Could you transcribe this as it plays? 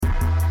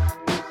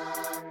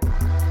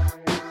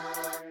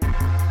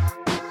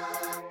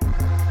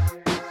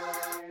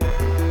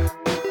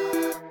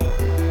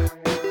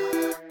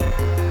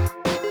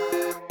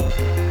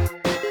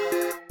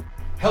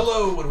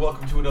Hello and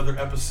welcome to another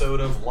episode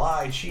of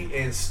Lie, Cheat,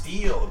 and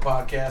Steal, the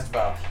podcast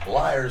about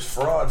liars,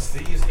 frauds,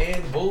 thieves,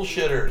 and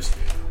bullshitters.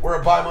 We're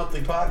a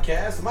bi-monthly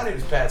podcast. My name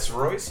is Pat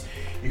Royce.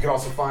 You can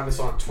also find us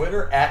on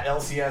Twitter at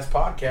LCS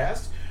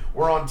Podcast.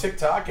 We're on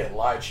TikTok at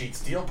Lie, Cheat,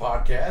 Steal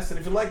Podcast. And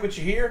if you like what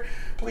you hear,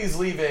 please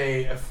leave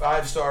a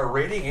 5-star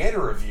rating and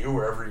a review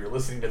wherever you're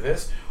listening to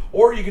this.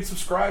 Or you can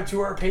subscribe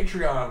to our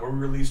Patreon, where we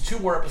release 2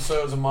 more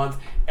episodes a month,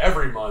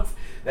 every month.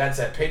 That's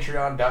at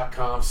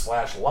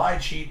patreon.com/lie,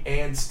 cheat,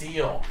 and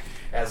steal.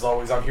 As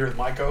always, I'm here with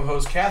my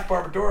co-host, Kath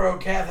Barbadoro.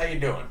 Kath, how you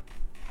doing?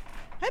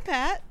 Hi,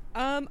 Pat.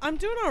 I'm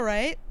doing all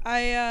right.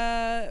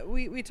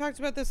 We talked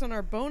about this on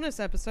our bonus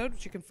episode,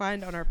 which you can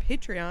find on our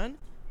Patreon,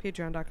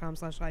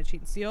 patreon.com/lie,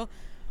 cheat, and steal.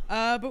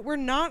 But we're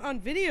not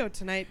on video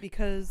tonight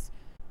because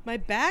my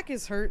back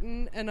is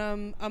hurting, and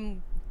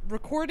I'm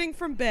recording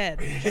from bed.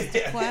 Just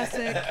a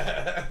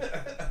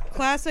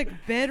classic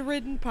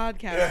bedridden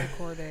podcast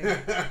recording.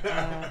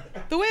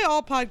 The way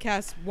all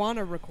podcasts want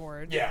to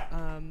record. Yeah.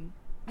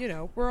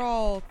 We're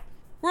all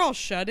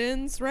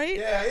shut-ins, right?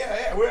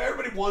 Yeah. Where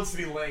everybody wants to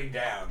be laying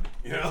down.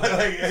 You know,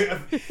 like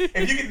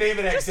if you can name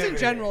an activity. Just in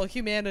general,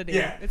 humanity.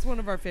 Yeah. It's one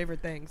of our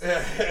favorite things.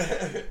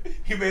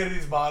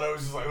 Humanity's motto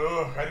is just like,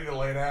 oh, I need to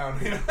lay down.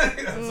 You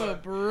know?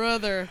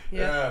 Brother.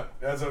 Yeah,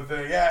 that's the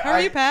thing. Yeah. How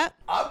are you, Pat?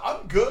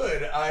 I'm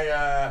good.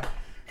 I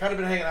kind of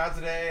been hanging out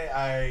today.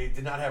 I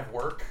did not have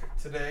work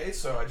today,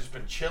 so I just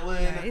been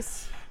chilling.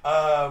 Nice.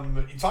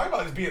 You talk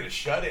about this being a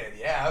shut-in.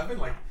 Yeah, I've been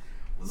like.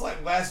 It was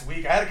like last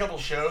week. I had a couple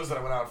shows that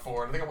I went out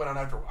for, and I think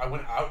I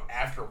went out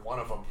after one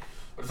of them.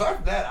 But aside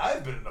from that,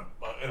 I've been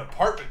an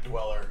apartment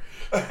dweller,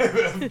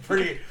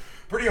 pretty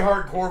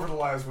hardcore for the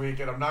last week.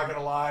 And I'm not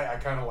gonna lie, I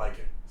kind of like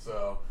it.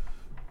 So,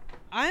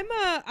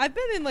 I've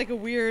been in like a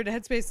weird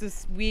headspace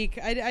this week.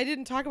 I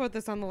didn't talk about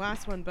this on the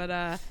last one, but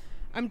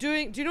I'm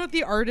doing. Do you know what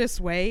the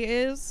Artist's Way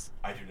is?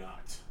 I do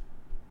not.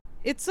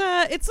 It's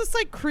this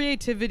like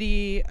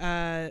creativity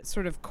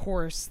sort of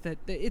course that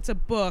it's a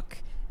book.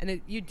 And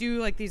you do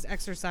like these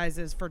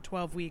exercises for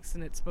 12 weeks,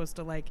 and it's supposed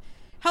to like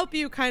help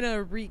you kind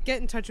of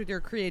get in touch with your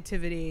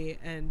creativity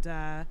and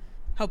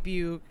help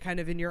you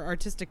kind of in your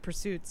artistic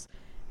pursuits.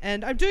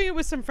 And I'm doing it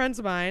with some friends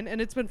of mine, and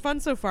it's been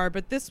fun so far.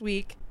 But this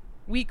week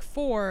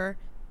 4,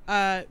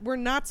 we're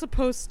not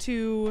supposed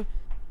to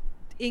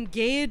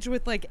engage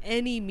with like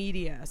any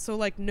media. So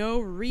like no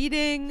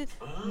reading,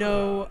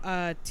 no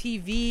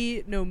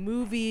TV, no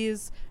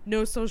movies,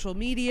 no social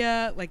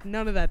media, like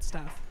none of that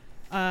stuff.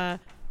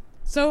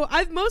 So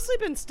I've mostly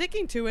been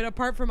sticking to it,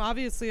 apart from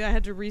obviously I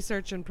had to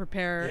research and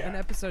prepare an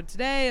episode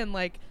today and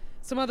like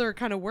some other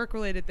kind of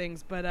work-related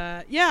things. But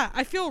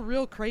I feel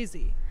real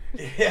crazy.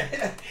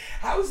 Yeah.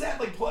 How is that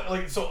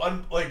unplugging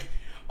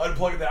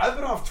that? I've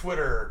been off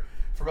Twitter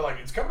for like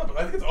it's coming up.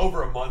 I think it's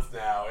over a month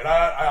now, and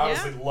I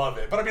honestly love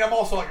it. But I mean, I'm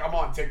also like I'm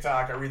on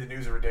TikTok. I read the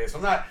news every day, so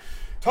I'm not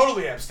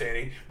totally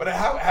abstaining. But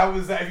how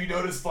is that? Have you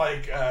noticed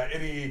like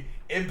any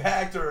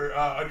impact or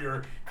on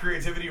your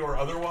creativity or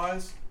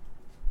otherwise?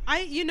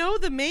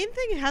 The main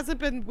thing hasn't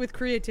been with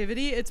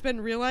creativity. It's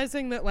been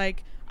realizing that,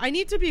 like, I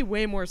need to be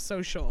way more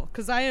social.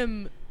 Because I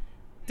am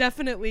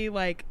definitely,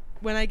 like,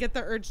 when I get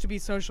the urge to be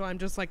social, I'm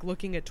just, like,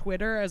 looking at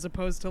Twitter as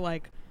opposed to,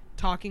 like,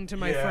 talking to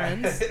my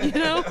friends, you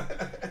know?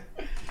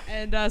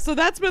 And so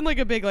that's been, like,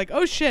 a big, like,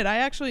 oh, shit, I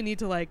actually need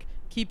to, like,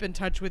 keep in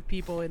touch with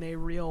people in a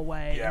real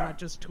way and not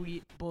just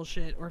tweet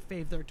bullshit or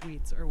fave their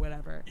tweets or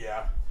whatever.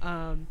 Yeah.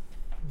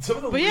 Some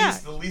of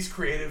the least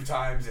creative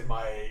times in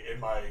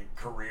my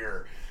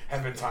career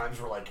have been times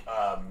where like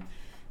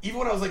even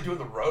when I was like doing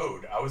the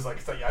road, I was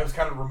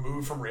kind of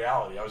removed from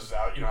reality. I was just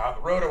out on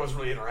the road. I wasn't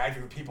really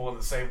interacting with people in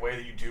the same way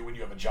that you do when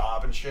you have a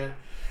job and shit.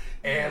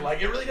 And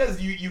like it really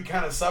does you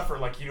kind of suffer.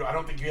 Like I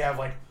don't think you have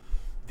like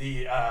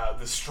the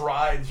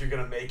strides you're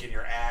gonna make in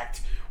your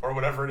act or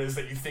whatever it is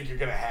that you think you're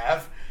gonna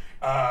have.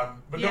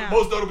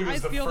 Most notably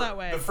was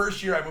the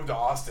first year I moved to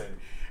Austin.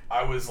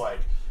 I was like,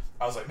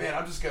 man,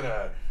 I'm just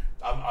gonna.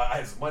 I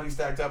had some money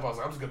stacked up. I was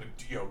like, I'm just gonna,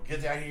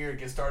 get down here and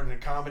get started in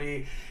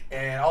comedy.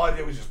 And all I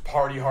did was just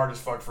party hard as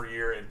fuck for a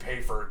year and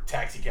pay for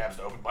taxi cabs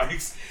to open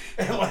mics.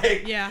 And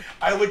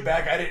I look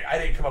back, I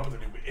didn't come up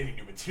with any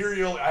new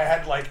material. I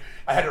had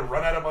to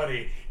run out of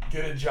money,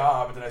 get a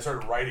job, and then I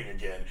started writing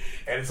again.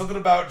 And it's something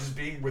about just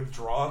being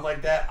withdrawn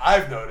like that.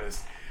 I've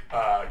noticed.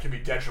 Can be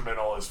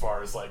detrimental as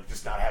far as like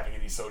just not having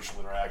any social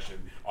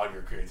interaction on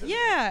your creativity.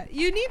 Yeah,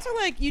 you need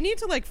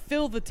to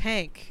fill the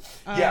tank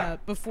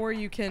before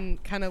you can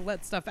kind of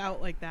let stuff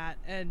out like that.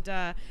 And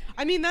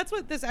I mean that's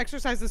what this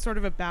exercise is sort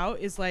of about,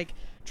 is like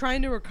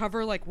trying to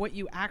recover like what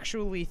you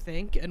actually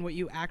think and what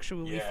you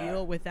actually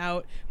feel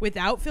without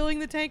filling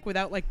the tank,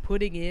 without like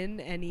putting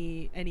in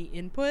any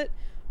input.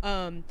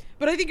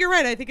 But I think you're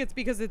right. I think it's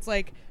because it's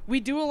like we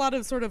do a lot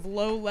of sort of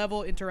low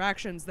level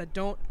interactions that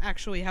don't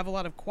actually have a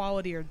lot of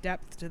quality or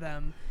depth to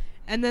them.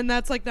 And then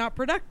that's like not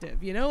productive,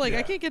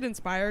 I can't get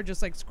inspired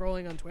just like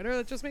scrolling on Twitter.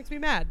 That just makes me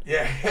mad.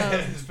 Yeah.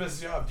 It just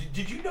pisses you off.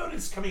 Did you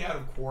notice coming out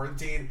of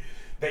quarantine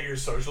that your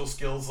social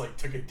skills like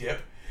took a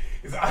dip?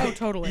 Oh,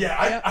 totally.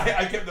 Yeah.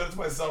 I kept noticing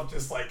myself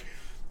just like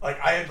Like,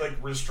 I had, like,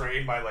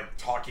 restrained my, like,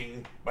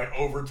 talking, my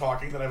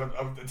over-talking that I have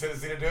a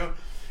tendency to do.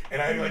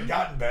 And I had, like,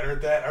 gotten better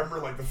at that. I remember,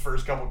 like, the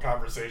first couple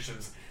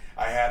conversations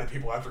I had with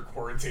people after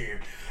quarantine.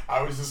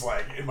 I was just,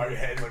 like, in my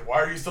head, like,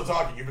 why are you still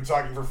talking? You've been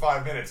talking for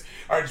 5 minutes.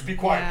 All right, just be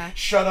quiet. Yeah.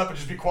 Shut up and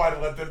just be quiet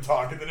and let them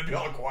talk. And then it'd be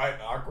all quiet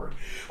and awkward.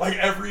 Like,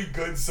 every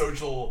good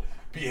social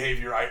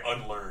behavior I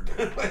unlearned.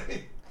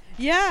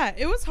 Yeah,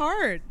 it was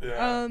hard.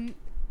 Yeah.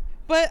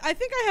 But I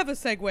think I have a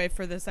segue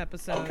for this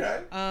episode.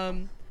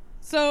 Okay.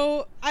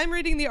 So I'm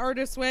reading The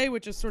Artist's Way,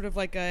 which is sort of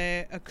like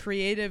a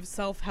creative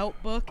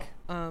self-help book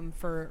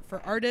for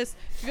artists.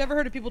 If you've ever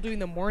heard of people doing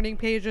the morning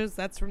pages,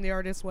 that's from The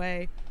Artist's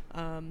Way.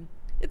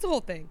 It's a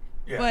whole thing.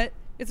 Yeah. But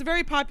it's a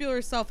very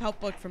popular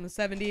self-help book from the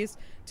 70s.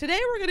 Today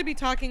we're going to be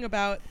talking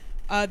about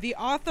the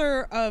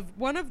author of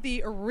one of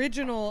the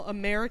original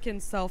American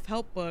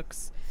self-help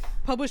books,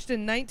 published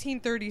in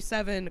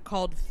 1937,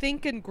 called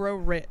Think and Grow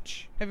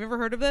Rich. Have you ever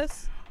heard of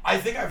this? I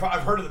think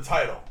I've heard of the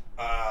title.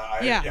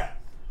 Yeah.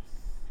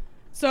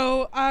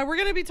 So we're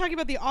going to be talking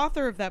about the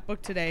author of that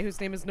book today,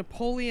 whose name is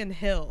Napoleon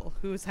Hill,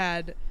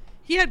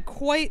 he had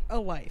quite a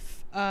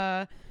life.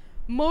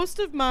 Most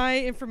of my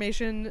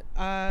information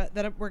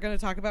that we're going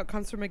to talk about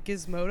comes from a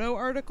Gizmodo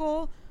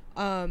article.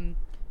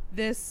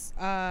 This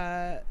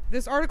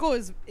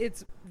article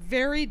it's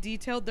very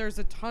detailed. There's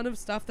a ton of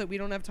stuff that we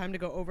don't have time to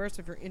go over,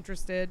 so if you're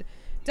interested,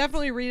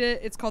 definitely read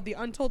it. It's called The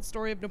Untold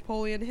Story of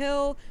Napoleon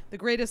Hill, the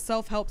Greatest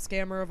Self-Help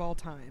Scammer of All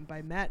Time,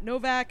 by Matt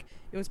Novak.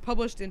 It was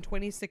published in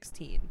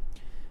 2016.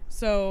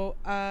 So,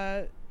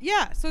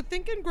 so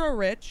Think and Grow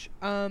Rich.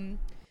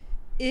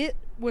 It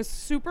was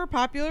super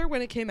popular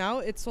when it came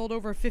out. It sold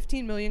over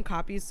 15 million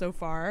copies so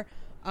far.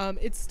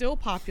 It's still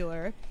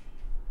popular.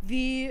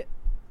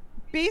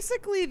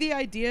 Basically the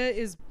idea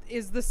is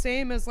the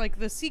same as, like,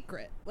 The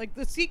Secret. Like,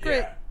 The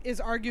Secret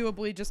is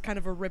arguably just kind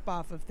of a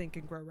ripoff of Think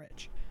and Grow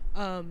Rich.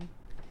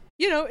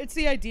 It's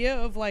the idea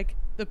of, like,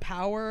 the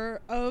power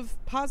of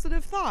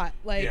positive thought.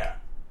 Like,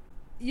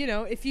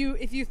 if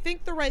you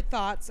think the right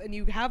thoughts and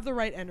you have the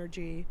right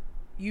energy,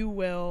 you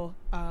will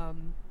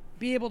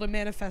be able to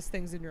manifest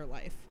things in your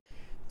life.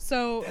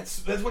 So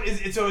that's what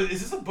is it. So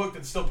is this a book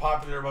that's still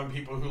popular among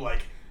people who,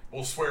 like,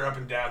 will swear up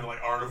and down that,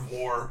 like, Art of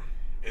War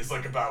is,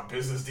 like, about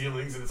business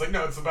dealings, and it's like,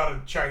 no, it's about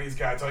a Chinese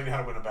guy telling you how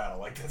to win a battle.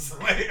 Like, that's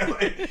the way.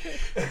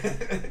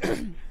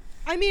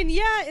 I mean,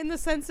 yeah, in the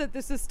sense that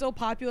this is still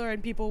popular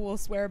and people will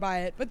swear by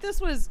it, but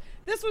this was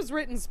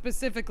written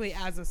specifically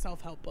as a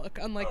self-help book,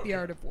 unlike The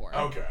Art of War,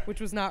 which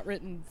was not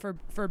written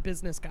for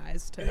business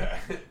guys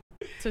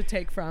to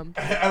take from.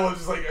 I love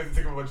just, like, I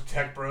think of a bunch of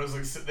tech bros,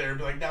 like, sit there and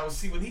be like, now,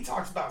 see, when he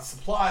talks about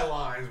supply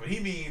lines, what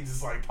he means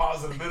is, like,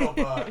 positive middle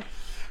thought.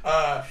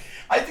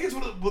 I think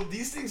it's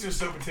these things are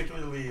so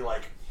particularly,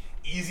 like,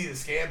 easy to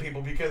scam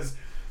people because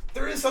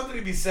there is something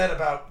to be said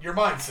about your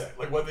mindset,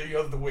 like, whether,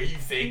 the way you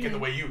think and the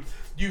way you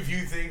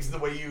view things and the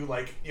way you,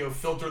 like,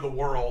 filter the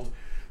world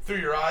through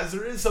your eyes.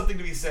 There is something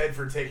to be said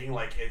for taking,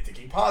 like, and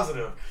thinking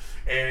positive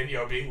and,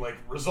 being, like,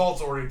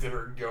 results oriented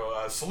or,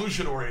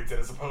 solution oriented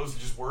as opposed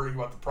to just worrying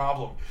about the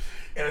problem.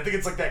 And I think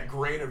it's, like, that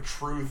grain of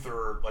truth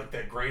or, like,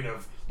 that grain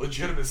of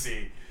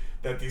legitimacy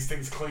that these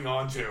things cling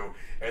on to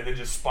and then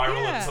just spiral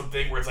into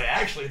something where it's like,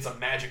 actually, it's a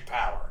magic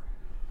power.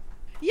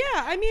 Yeah,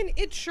 I mean,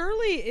 it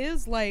surely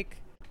is, like,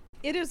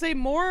 it is a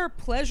more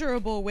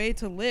pleasurable way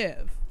to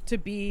live, to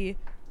be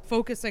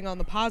focusing on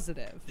the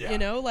positive,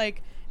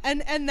 like,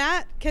 and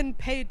that can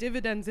pay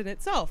dividends in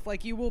itself.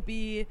 Like, you will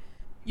be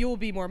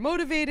more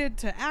motivated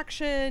to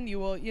action. You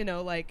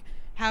will, like,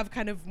 have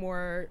kind of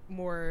more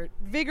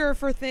vigor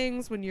for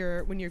things when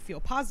you feel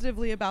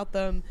positively about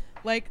them.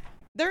 Like,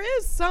 there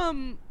is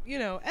some,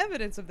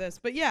 evidence of this,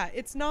 but yeah,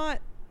 it's not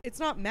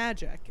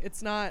magic.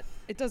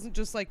 It doesn't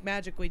just, like,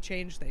 magically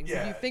change things.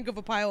 Yeah. If you think of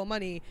a pile of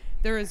money,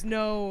 there is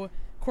no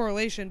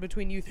correlation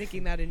between you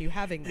thinking that and you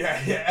having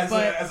that. Yeah.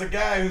 As a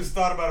guy who's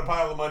thought about a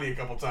pile of money a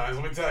couple times,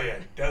 let me tell you,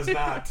 it does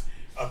not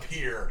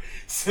appear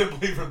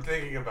simply from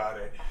thinking about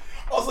it.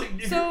 Also,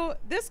 so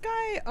this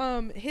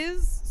guy,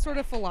 his sort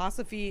of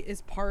philosophy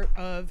is part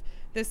of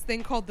this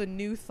thing called the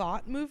New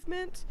Thought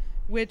movement,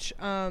 which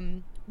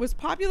was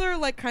popular,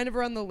 like, kind of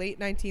around the late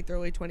 19th,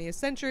 early 20th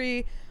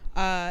century.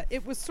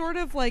 It was sort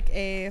of like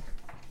a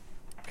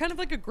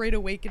Great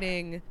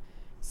Awakening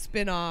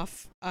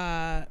spin-off,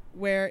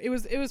 where it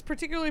was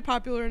particularly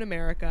popular in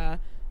America,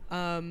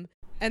 and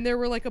there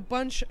were, like, a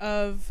bunch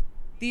of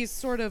these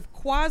sort of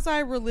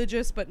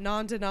quasi-religious but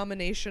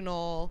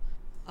non-denominational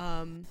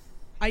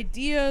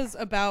ideas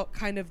about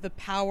kind of the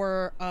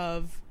power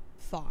of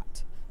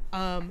thought.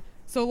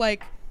 So,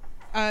 like,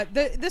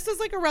 this is,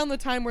 like, around the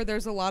time where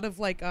there's a lot of,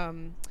 like,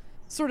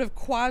 sort of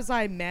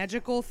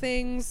quasi-magical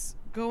things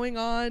going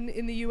on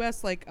in the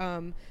U.S. Like,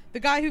 the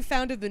guy who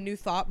founded the New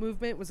Thought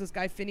movement was this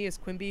guy Phineas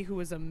Quimby, who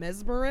was a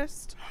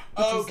mesmerist.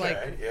 Which is,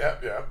 like,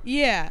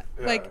 yeah.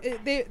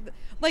 Like, they,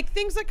 like,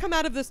 things that come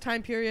out of this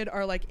time period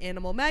are, like,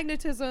 animal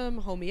magnetism,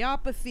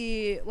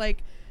 homeopathy,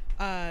 like,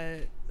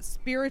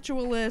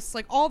 spiritualists,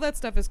 like, all that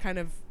stuff is kind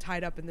of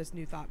tied up in this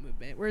New Thought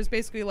movement. Whereas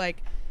basically,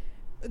 like,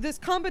 this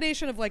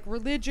combination of like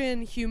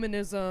religion,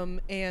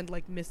 humanism, and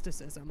like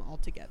mysticism all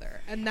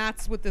together, and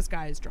that's what this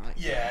guy is drawing.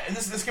 Yeah, and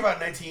this came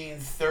out in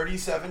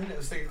 1937.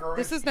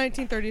 This is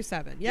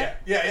 1937. Yeah.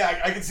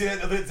 Yeah. I can see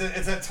that.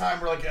 It's that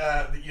time where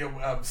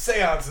like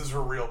seances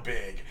were real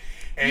big.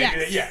 And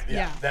yes.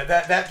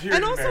 That period.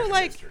 And also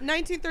like history.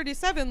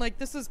 1937, like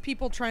this is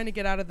people trying to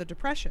get out of the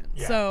Depression.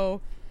 Yeah.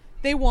 So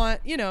they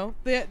want,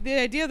 the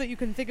idea that you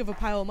can think of a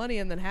pile of money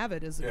and then have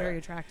it is very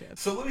attractive.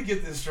 So let me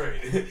get this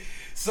straight.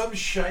 Some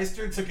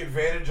shyster took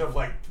advantage of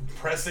like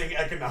pressing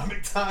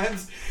economic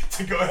times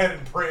to go ahead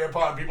and prey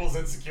upon people's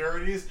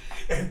insecurities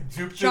and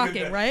dupe them.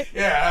 Shocking, right?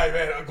 Yeah,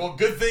 man. Well,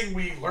 good thing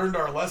we learned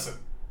our lesson.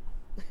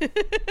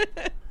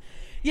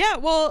 Yeah,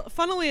 well,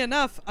 funnily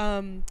enough,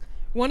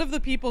 one of the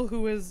people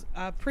who was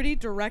pretty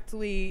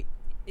directly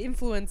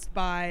influenced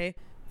by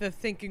the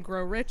Think and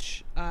Grow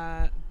Rich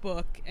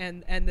book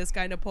and this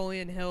guy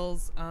Napoleon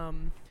Hill's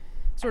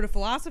sort of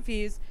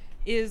philosophies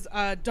is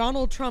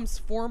Donald Trump's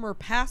former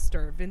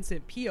pastor,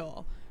 Vincent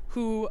Peale,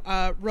 who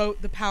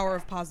wrote The Power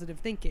of Positive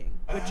Thinking,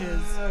 which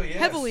is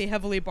heavily,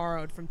 heavily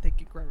borrowed from Think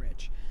and Grow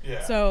Rich.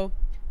 Yeah. So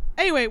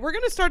anyway, we're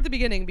going to start at the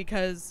beginning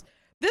because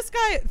this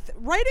guy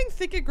writing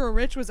Think and Grow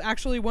Rich was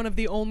actually one of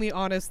the only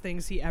honest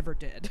things he ever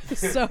did.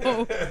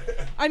 So,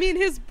 I mean,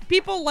 his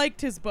people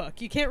liked his book.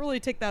 You can't really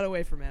take that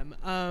away from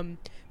him.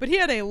 But he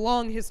had a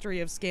long history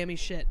of scammy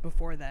shit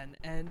before then,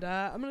 and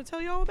I'm going to tell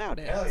you all about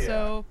it. Hell yeah.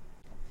 So,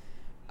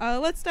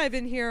 let's dive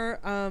in here.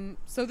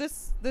 So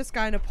this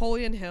guy,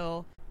 Napoleon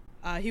Hill,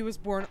 he was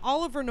born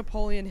Oliver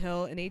Napoleon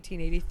Hill in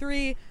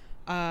 1883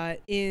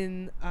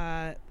 in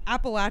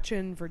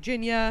Appalachian,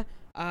 Virginia,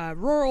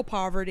 rural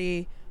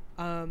poverty.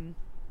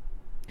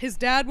 His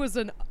dad was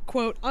an,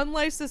 quote,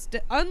 unlicensed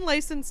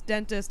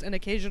dentist and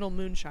occasional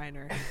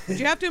moonshiner. But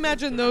you have to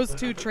imagine those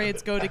two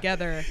trades go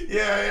together.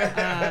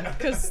 Yeah.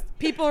 Because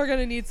people are going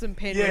to need some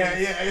pain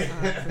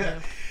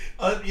relief.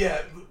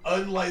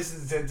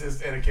 Unlicensed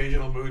dentist and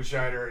occasional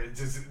moonshiner.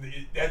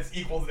 That's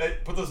equal.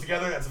 Put those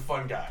together, that's a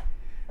fun guy.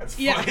 That's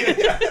fun.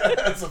 Yeah.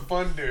 That's a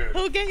fun dude.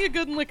 He'll get you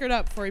good and liquored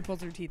up before he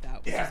pulls your teeth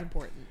out, which is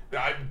important.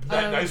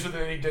 Nicer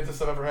than any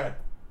dentist I've ever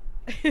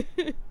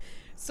had.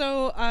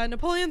 So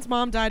Napoleon's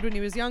mom died when he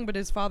was young, but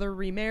his father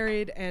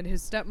remarried, and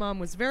his stepmom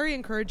was very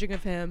encouraging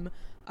of him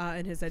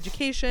in his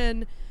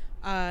education.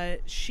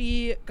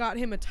 She got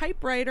him a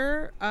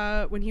typewriter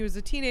when he was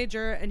a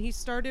teenager, and he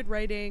started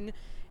writing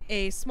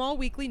a small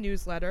weekly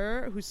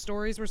newsletter whose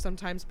stories were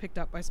sometimes picked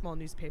up by small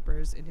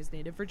newspapers in his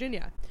native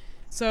Virginia.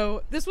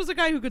 So this was a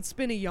guy who could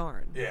spin a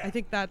yarn. Yeah. I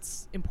think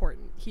that's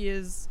important.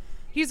 He's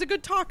a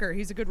good talker.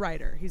 He's a good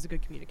writer. He's a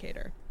good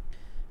communicator.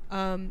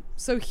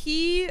 So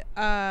he...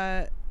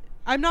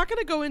 I'm not going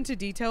to go into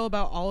detail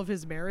about all of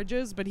his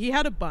marriages, but he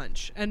had a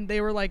bunch, and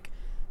they were, like,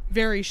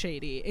 very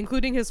shady,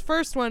 including his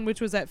first one, which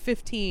was at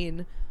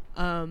 15,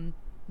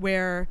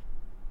 where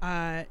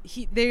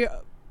the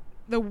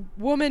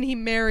woman he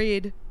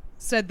married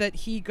said that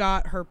he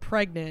got her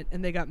pregnant,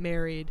 and they got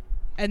married,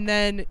 and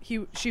then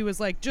she was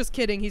like, just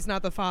kidding, he's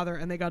not the father,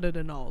 and they got it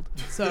annulled.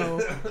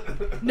 So,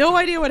 no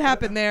idea what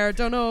happened there.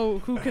 Don't know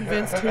who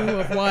convinced who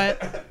of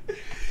what.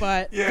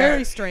 But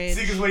very strange.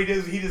 See, because what he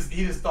did, he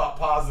just thought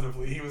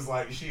positively. He was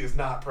like, "She is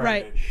not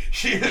pregnant. Right.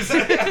 She is."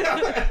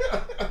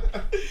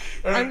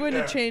 I'm going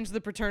to change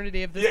the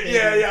paternity of this.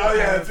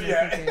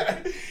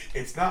 Yeah.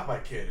 It's not my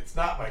kid. It's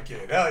not my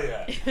kid. Hell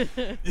yeah.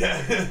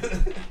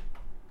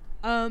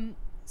 Yeah.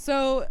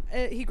 So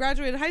he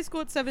graduated high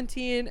school at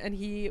 17, and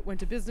he went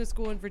to business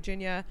school in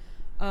Virginia.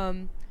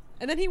 And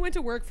then he went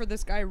to work for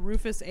this guy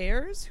Rufus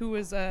Ayres, who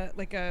was a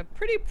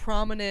pretty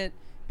prominent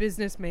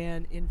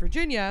businessman in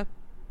Virginia.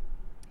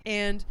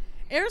 And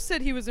Ayres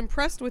said he was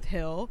impressed with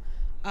Hill,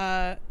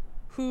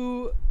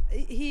 who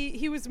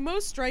he was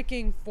most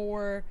striking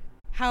for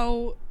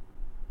how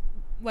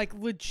like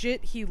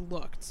legit he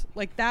looked.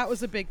 Like that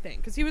was a big thing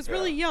because he was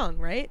really young,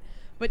 right?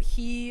 But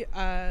he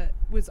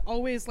was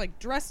always like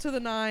dressed to the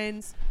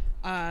nines,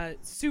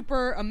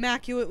 super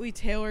immaculately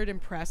tailored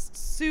and pressed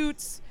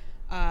suits.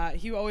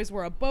 He always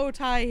wore a bow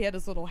tie. He had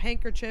his little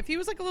handkerchief. He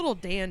was like a little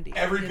dandy.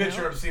 Every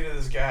picture I've seen of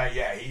this guy,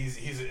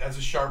 that's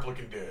a sharp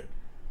looking dude.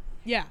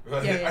 Yeah. I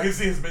can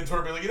see his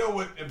mentor be like, you know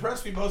what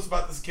impressed me most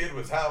about this kid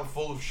was how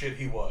full of shit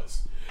he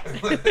was.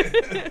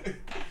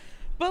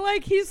 But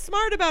like he's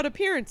smart about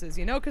appearances,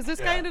 because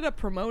this guy ended up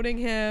promoting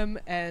him,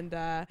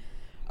 and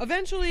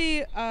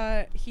eventually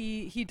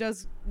he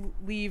does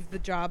leave the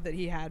job that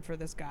he had for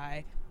this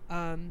guy,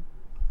 and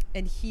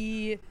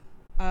he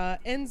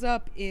ends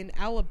up in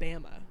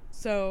Alabama.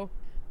 So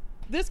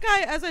this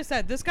guy, as I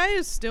said, this guy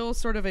is still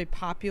sort of a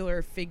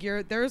popular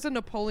figure. There's a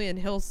Napoleon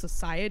Hill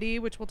Society,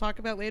 which we'll talk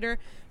about later,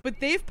 but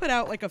they've put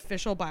out like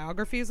official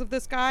biographies of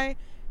this guy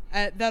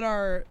that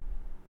are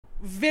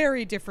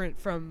very different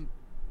from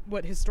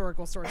what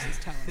historical sources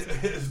tell us.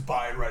 He's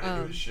buying right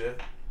into his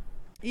shit.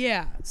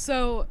 Yeah.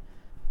 So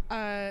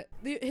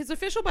his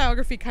official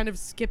biography kind of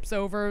skips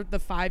over the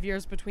 5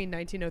 years between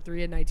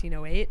 1903 and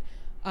 1908.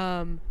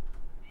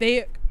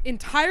 They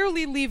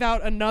entirely leave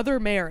out another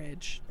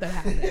marriage that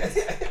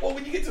happened. Well,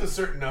 when you get to a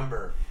certain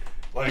number,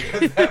 like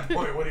at that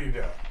point, what do you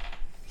do?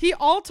 He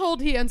all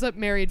told he ends up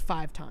married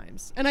 5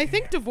 times. And I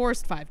think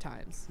divorced 5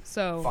 times.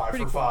 So 5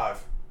 for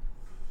 5.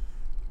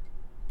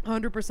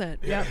 100%.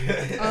 Yeah.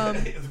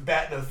 It's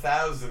batting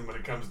 1,000 when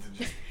it comes to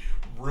just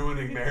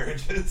ruining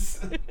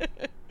marriages.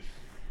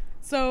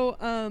 So,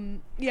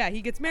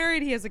 he gets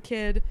married. He has a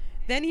kid.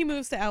 Then he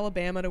moves to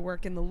Alabama to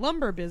work in the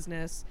lumber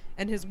business.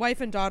 And his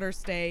wife and daughter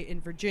stay in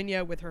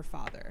Virginia with her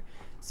father.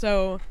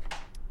 So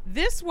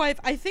this wife,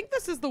 I think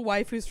this is the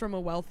wife who's from a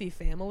wealthy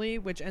family,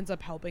 which ends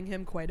up helping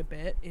him quite a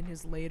bit in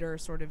his later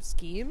sort of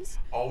schemes.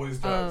 Always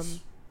does.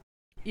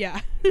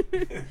 Yeah.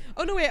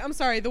 Oh no, wait. I'm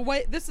sorry. The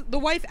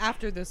wife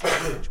after this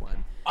is which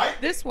one?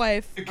 This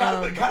wife.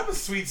 Kind of a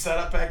sweet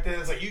setup back then.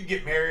 It's like you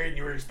get married and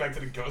you were expected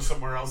to go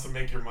somewhere else and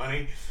make your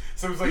money.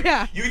 So it was like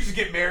you would just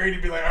get married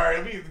and be like, all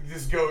right, let me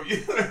just go.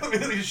 Let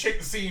me just shake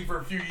the scene for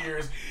a few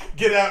years,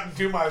 get out and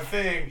do my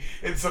thing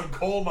in some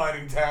coal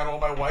mining town while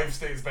my wife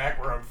stays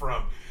back where I'm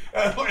from.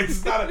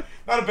 It's not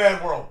a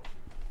bad world.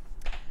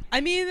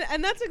 I mean,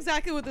 and that's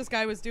exactly what this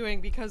guy was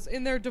doing, because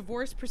in their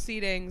divorce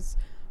proceedings,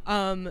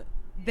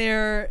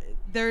 there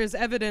is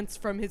evidence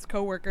from his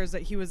coworkers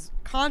that he was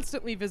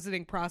constantly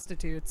visiting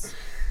prostitutes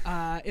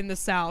in the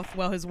South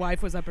while his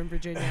wife was up in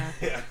Virginia.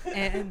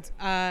 And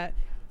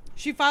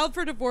she filed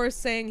for divorce,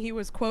 saying he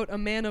was, quote, a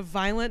man of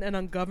violent and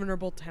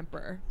ungovernable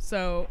temper.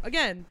 So,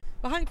 again,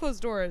 behind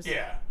closed doors,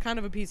 kind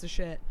of a piece of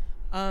shit.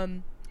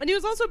 And he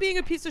was also being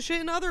a piece of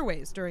shit in other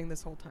ways during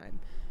this whole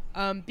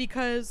time.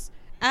 Because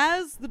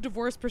as the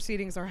divorce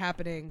proceedings are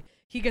happening,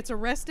 he gets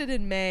arrested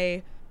in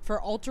May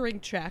for altering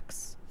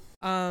checks.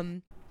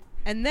 And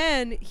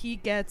then he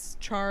gets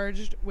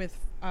charged with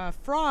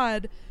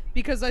fraud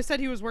because I said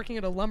he was working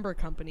at a lumber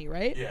company,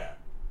 right? Yeah.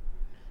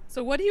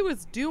 So what he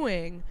was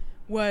doing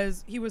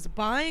was he was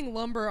buying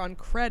lumber on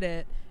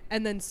credit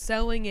and then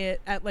selling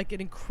it at like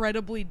an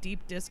incredibly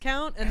deep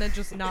discount and then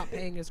just not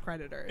paying his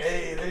creditors.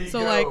 Hey, there you go.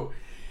 Like,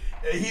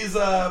 he's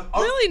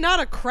really not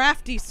a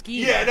crafty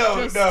scheme. Yeah,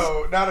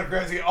 no, not a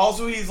crafty scheme.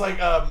 Also, he's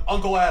like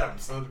Uncle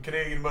Adams, the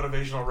Canadian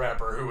motivational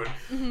rapper who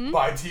would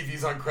buy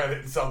TVs on credit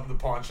and sell them to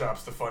pawn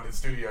shops to fund his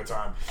studio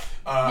time.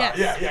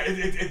 Yes. Yeah.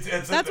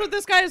 It's that's what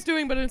this guy is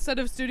doing, but instead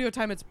of studio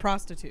time, it's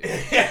prostitute.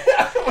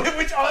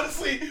 Which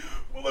honestly,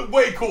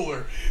 way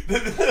cooler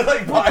than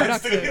like buying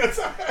studio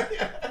time.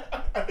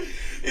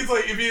 He's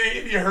like,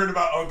 if you heard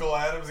about Uncle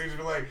Adams, he's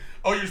be like,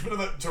 oh, you're spending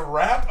that to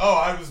rap? Oh,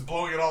 I was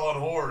blowing it all on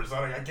whores.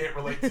 I can't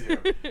relate to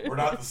you. We're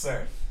not the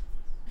same.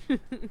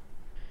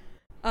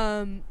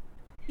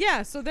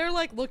 Yeah, so they're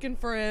like looking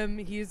for him.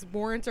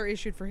 Warrants are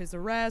issued for his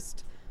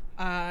arrest.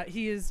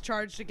 He is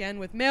charged again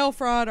with mail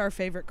fraud, our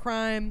favorite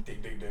crime.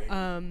 Ding, ding,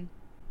 ding.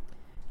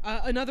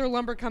 Another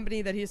lumber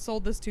company that he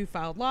sold this to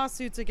filed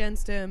lawsuits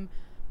against him.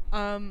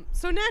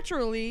 So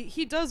naturally,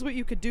 he does what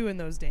you could do in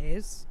those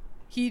days.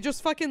 He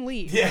just fucking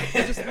leaves. Yeah.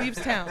 He just leaves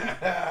town.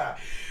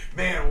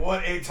 Man,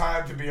 what a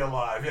time to be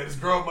alive. Yeah, just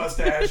grow a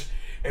mustache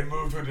and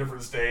move to a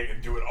different state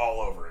and do it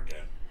all over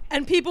again.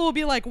 And people will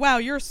be like, wow,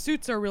 your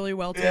suits are really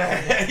well taken.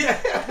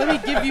 Yeah. Let me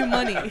give you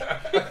money.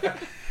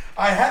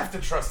 I have to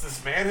trust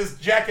this man. His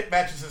jacket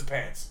matches his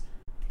pants.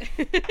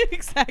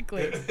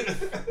 Exactly.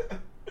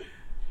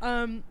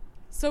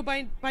 So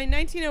by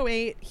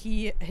 1908,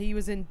 he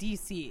was in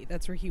D.C.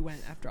 That's where he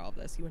went after all of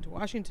this. He went to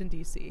Washington,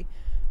 D.C.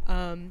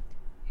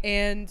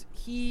 And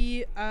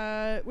he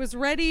was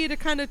ready to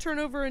kind of turn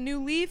over a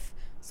new leaf.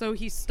 So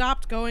he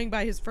stopped going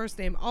by his first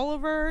name,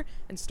 Oliver,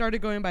 and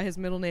started going by his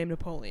middle name,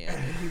 Napoleon.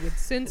 And he would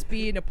since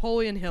be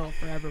Napoleon Hill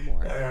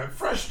forevermore.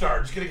 Fresh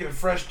start. Just going to get a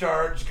fresh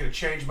start. Just going to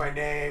change my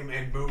name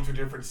and move to a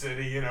different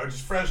city.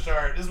 Just fresh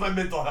start. This is my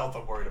mental health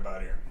I'm worried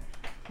about here.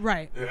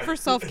 Right. Yeah. For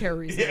self-care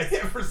reasons.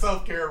 Yeah, for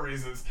self-care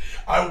reasons.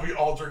 I will be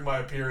altering my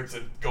appearance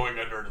and going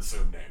under an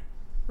assumed name.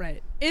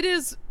 Right. It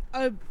is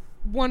a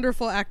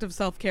wonderful act of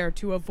self-care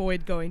to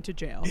avoid going to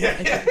jail.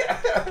 Yeah.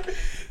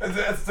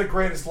 That's the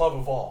greatest love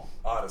of all,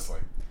 honestly.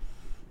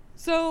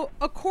 So,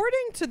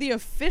 according to the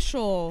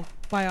official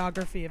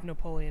biography of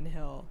Napoleon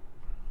Hill,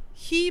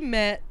 he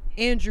met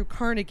Andrew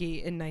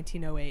Carnegie in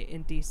 1908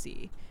 in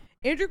D.C.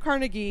 Andrew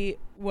Carnegie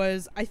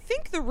was, I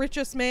think, the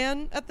richest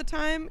man at the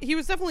time. He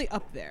was definitely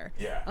up there.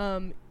 Yeah.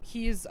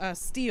 He's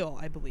steel,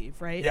 I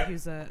believe, right? Yeah.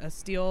 He's a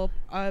steel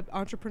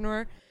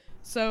entrepreneur.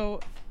 So,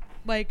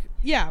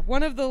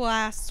 one of the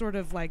last sort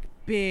of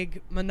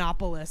big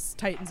monopolists,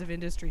 titans of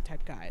industry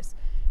type guys.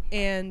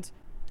 And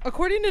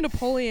according to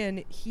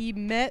Napoleon, he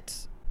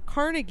met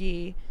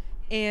Carnegie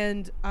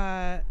and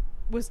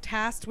was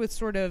tasked with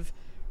sort of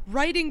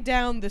writing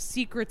down the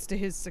secrets to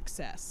his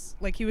success.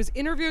 He was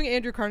interviewing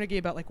Andrew Carnegie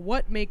about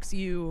what makes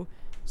you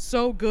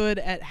so good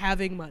at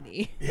having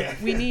money. Yeah.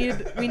 We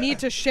need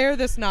to share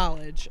this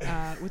knowledge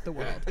with the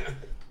world.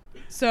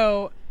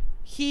 So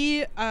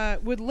he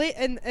would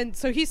and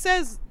so he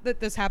says that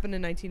this happened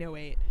in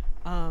 1908.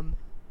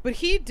 But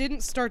he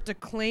didn't start to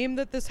claim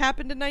that this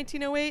happened in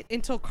 1908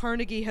 until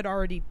Carnegie had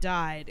already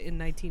died in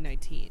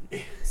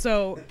 1919.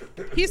 So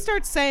he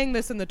starts saying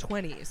this in the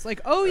 20s.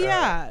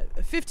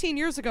 15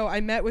 years ago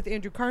I met with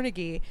Andrew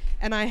Carnegie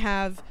and I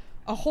have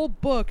a whole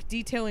book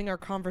detailing our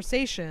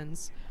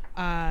conversations.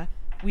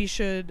 We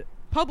should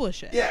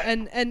publish it. Yeah.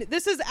 And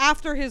this is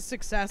after his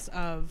success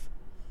of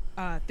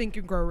Think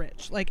and Grow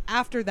Rich. Like,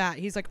 after that,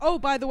 he's like, oh,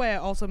 by the way, I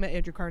also met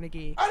Andrew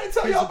Carnegie. I didn't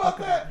tell y'all about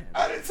that.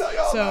 I didn't tell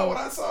y'all about when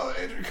I saw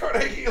Andrew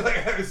Carnegie.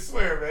 Like, I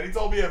swear, man, he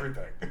told me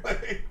everything.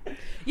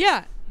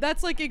 Yeah,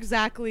 that's like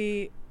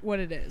exactly what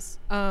it is.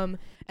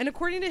 And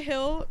according to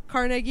Hill,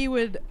 Carnegie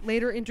would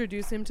later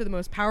introduce him to the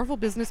most powerful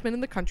businessmen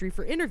in the country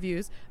for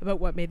interviews about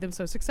what made them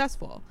so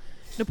successful.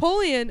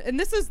 Napoleon, and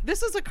this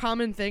is a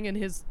common thing in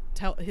his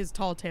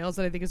tall tales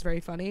that I think is very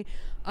funny.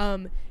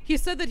 He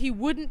said that he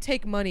wouldn't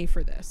take money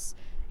for this.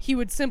 He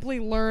would simply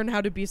learn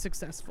how to be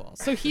successful.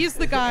 So he's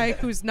the guy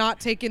who's not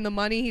taking the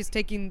money. He's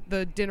taking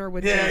the dinner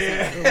with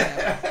Jesse.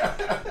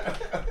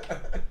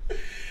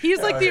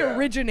 He's like the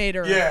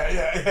originator.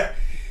 Yeah.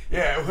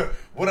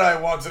 Would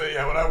I want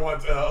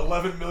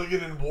 11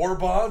 million in war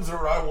bonds,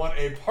 or I want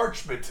a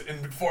parchment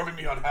informing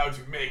me on how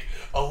to make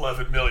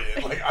 11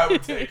 million? Like,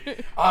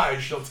 I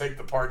shall take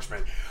the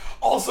parchment.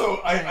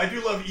 Also, I do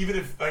love, even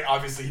if, like,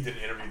 obviously he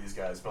didn't interview these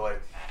guys, but, like,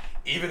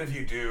 even if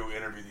you do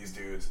interview these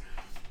dudes,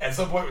 at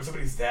some point when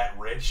somebody's that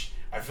rich,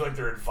 I feel like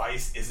their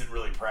advice isn't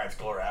really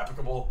practical or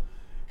applicable.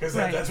 Because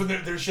that's when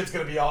their shit's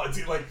going to be all,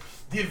 it's like,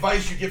 the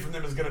advice you get from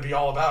them is going to be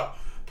all about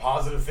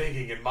positive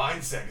thinking and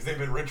mindset, because they've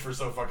been rich for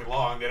so fucking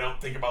long, they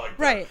don't think about,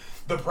 like,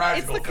 the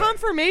practical It's the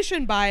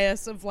confirmation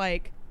bias of,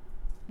 like,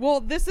 well,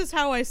 this is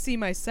how I see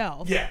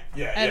myself.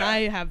 And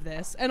I have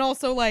this. And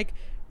also, like,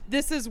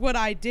 this is what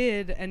I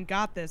did and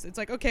got this. It's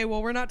like, okay,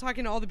 well, we're not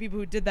talking to all the people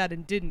who did that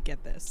and didn't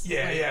get this.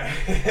 Yeah,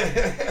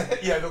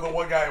 they're the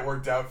one guy it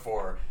worked out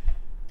for.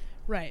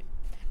 Right.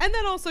 And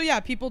then also,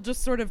 people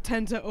just sort of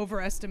tend to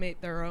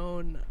overestimate their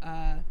own,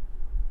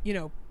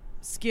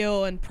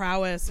 skill and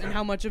prowess, and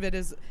how much of it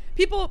is...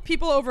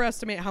 People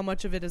overestimate how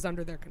much of it is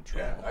under their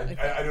control. Yeah, I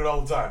do it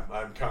all the time.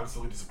 I'm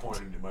constantly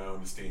disappointed in my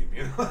own esteem.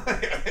 You know,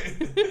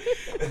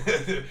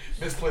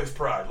 misplaced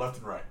pride, left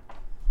and right.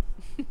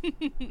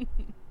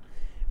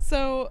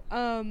 So,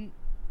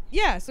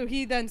 so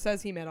he then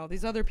says he met all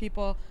these other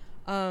people.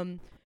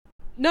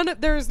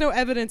 There is no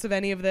evidence of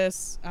any of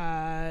this.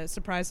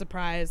 Surprise,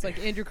 surprise. Like,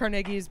 Andrew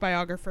Carnegie's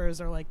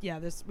biographers are like,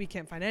 we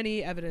can't find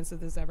any evidence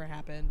that this ever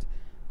happened.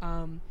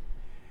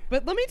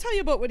 But let me tell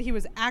you about what he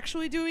was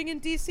actually doing in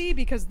D.C.,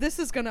 because this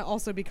is going to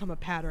also become a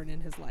pattern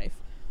in his life.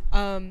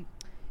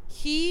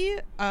 He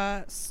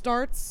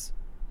starts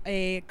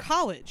a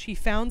college. He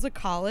founds a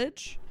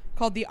college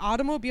called the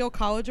Automobile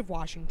College of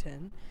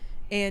Washington,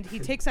 and he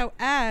takes out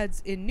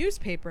ads in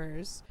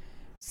newspapers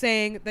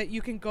saying that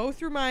you can go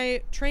through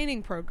my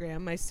training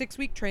program, my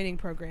 6-week training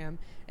program,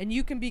 and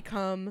you can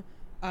become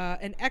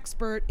an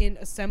expert in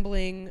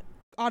assembling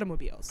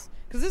automobiles.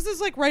 Because this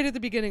is like right at the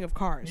beginning of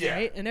cars,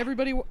 right? And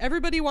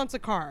everybody wants a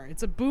car.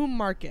 It's a boom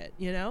market,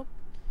 you know?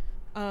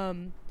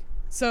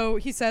 So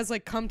he says,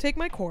 like, come take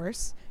my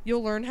course.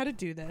 You'll learn how to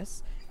do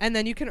this. And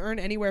then you can earn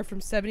anywhere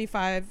from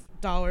 $75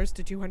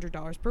 to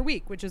 $200 per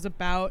week, which is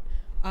about,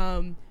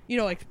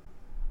 like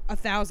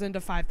 $1,000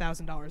 to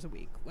 $5,000 a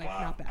week. Like,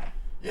 not bad.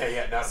 Not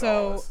at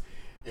all.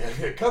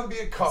 Yeah, come be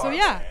a car. So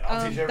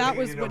that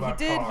was what he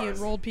did. Cars. He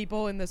enrolled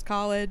people in this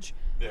college.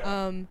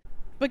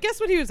 But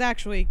guess what he was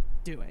actually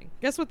doing?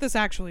 Guess what this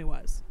actually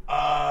was?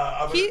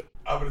 I'm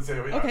gonna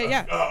say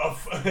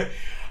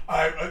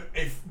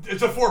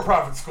it's a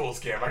for-profit school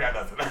scam. I got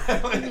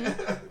nothing.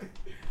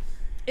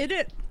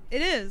 It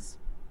is,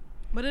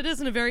 but it is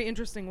in a very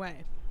interesting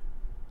way.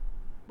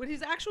 What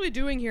he's actually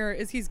doing here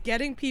is he's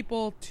getting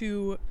people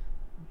to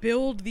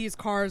build these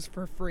cars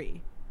for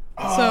free.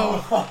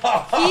 So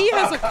he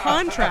has a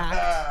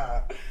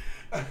contract.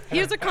 He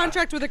has a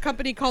contract with a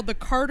company called the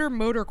Carter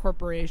Motor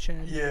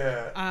Corporation.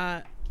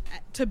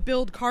 To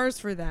build cars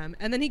for them,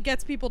 and then he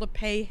gets people to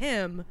pay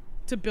him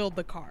to build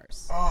the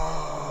cars.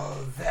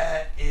 Oh,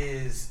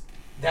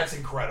 that's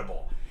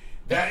incredible.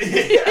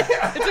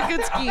 It's a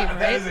good scheme, right?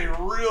 That is a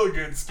real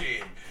good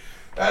scheme.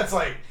 That's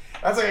like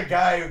a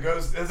guy who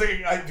goes.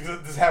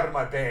 This happened in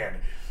my band.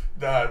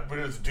 But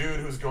it was a dude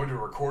who was going to a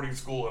recording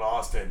school in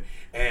Austin,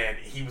 and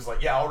he was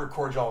like, I'll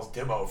record y'all's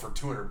demo for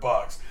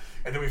 $200.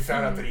 And then we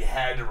found out that he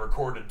had to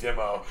record a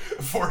demo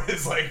for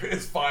his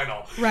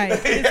final. Right,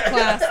 his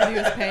class that he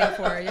was paying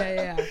for.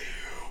 Yeah.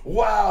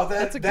 Wow,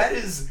 that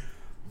is,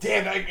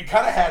 damn, it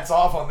kind of hats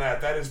off on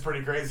that. That is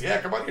pretty crazy.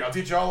 Yeah, come on, I'll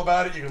teach you all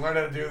about it. You can learn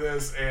how to do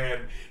this,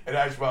 and in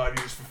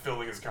actuality, he's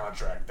fulfilling his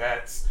contract.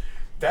 That's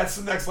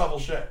some next level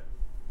shit.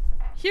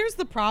 Here's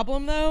the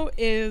problem, though,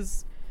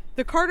 is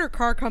the Carter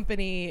Car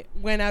Company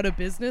went out of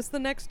business the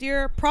next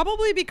year,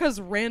 probably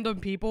because random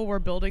people were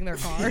building their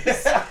cars.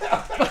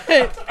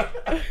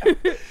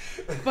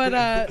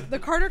 But the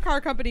Carter Car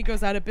Company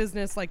goes out of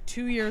business like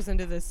 2 years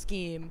into this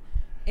scheme,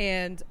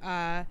 and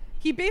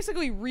he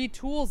basically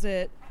retools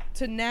it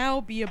to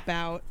now be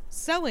about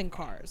selling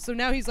cars. So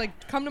now he's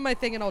like, come to my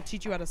thing and I'll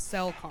teach you how to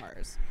sell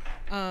cars.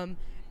 And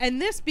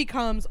this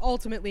becomes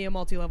ultimately a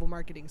multi-level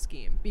marketing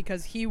scheme,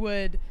 because he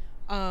would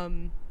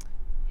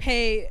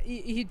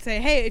he'd say,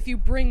 hey, if you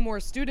bring more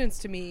students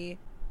to me,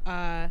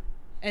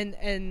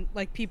 and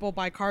like people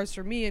buy cars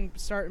from me and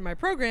start in my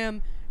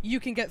program, you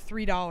can get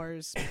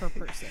 $3 per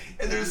person.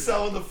 And they're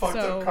selling the fucked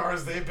up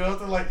cars they built.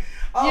 They're like,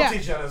 I'll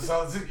teach you how to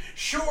sell this.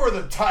 Sure,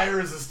 the tire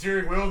is the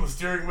steering wheel, and the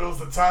steering wheel is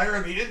the tire,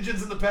 and the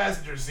engine's in the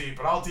passenger seat,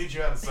 but I'll teach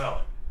you how to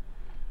sell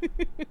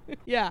it.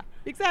 Yeah,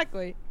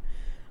 exactly.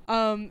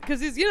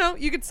 Because he's,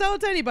 you could sell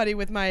it to anybody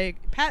with my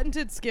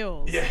patented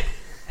skills. Yeah.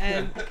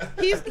 And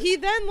he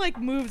then like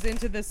moves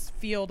into this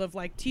field of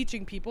like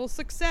teaching people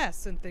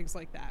success and things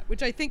like that,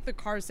 which I think the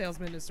car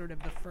salesman is sort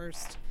of the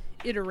first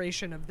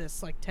iteration of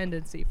this like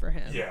tendency for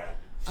him. Yeah.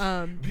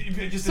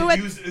 Just not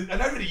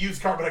even a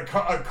used car, but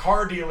a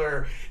car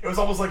dealer. It was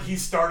almost like he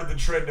started the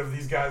trend of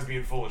these guys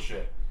being full of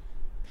shit.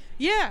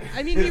 Yeah,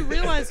 I mean, he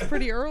realized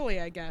pretty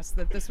early, I guess,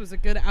 that this was a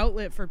good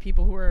outlet for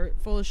people who are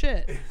full of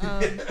shit.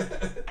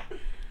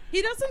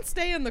 He doesn't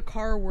stay in the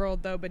car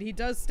world, though, but he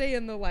does stay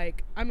in the,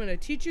 like, I'm going to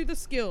teach you the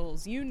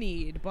skills you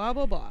need, blah,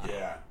 blah, blah.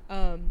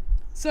 Yeah.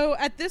 So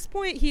at this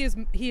point, he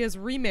is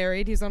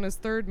remarried. He's on his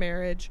third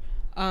marriage.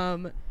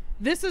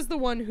 This is the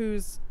one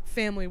whose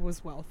family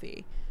was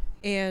wealthy.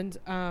 And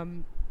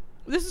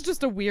this is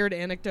just a weird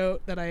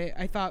anecdote that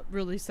I thought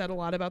really said a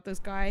lot about this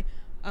guy.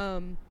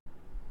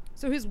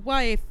 So his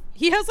wife,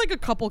 he has, like, a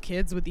couple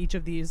kids with each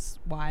of these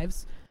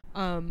wives.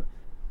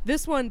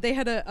 This one, they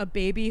had a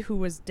baby who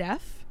was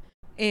deaf.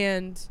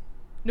 And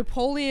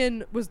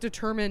Napoleon was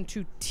determined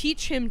to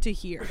teach him to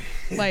hear.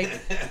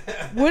 Like,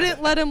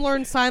 wouldn't let him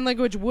learn sign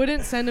language,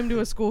 wouldn't send him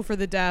to a school for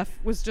the deaf,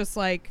 was just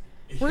like,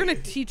 we're going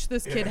to teach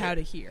this kid how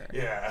to hear.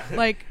 Yeah.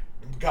 Like,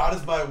 God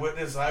is my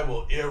witness, I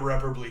will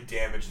irreparably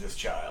damage this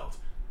child.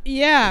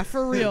 Yeah,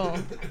 for real.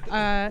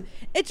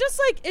 It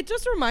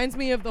just reminds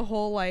me of the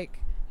whole, like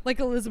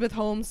Elizabeth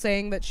Holmes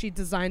saying that she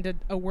designed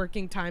a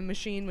working time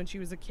machine when she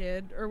was a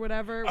kid or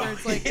whatever, where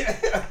it's like,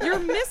 you're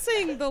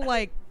missing the,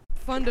 like,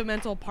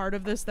 fundamental part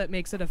of this that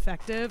makes it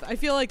effective. I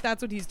feel like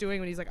that's what he's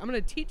doing when he's like, I'm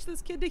going to teach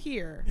this kid to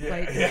hear.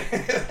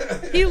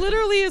 He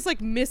literally is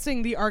like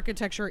missing the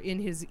architecture in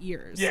his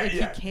ears. He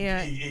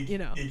can't, he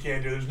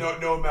can't do it. There's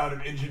no amount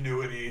of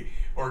ingenuity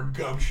or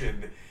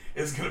gumption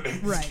is going to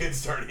make this kid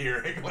start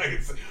hearing. Like,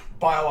 it's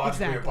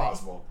biologically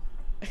impossible.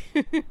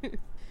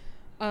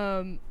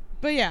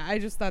 But yeah, I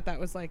just thought that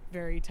was like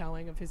very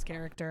telling of his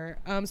character.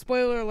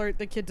 Spoiler alert,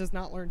 the kid does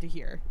not learn to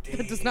hear.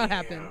 That does not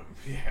happen.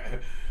 Yeah.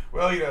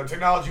 Well,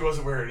 technology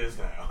wasn't where it is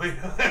now.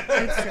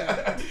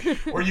 It's true.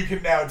 Where you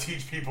can now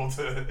teach people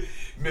to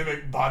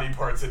mimic body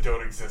parts that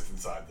don't exist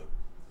inside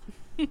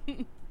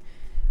them.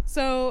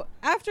 So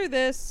after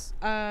this,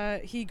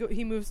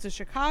 he moves to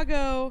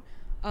Chicago.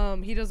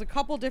 He does a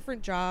couple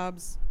different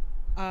jobs.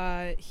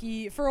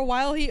 For a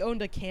while he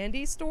owned a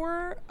candy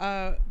store,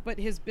 but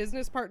his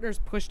business partners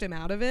pushed him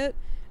out of it.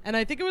 And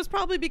I think it was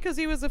probably because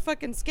he was a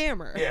fucking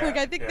scammer.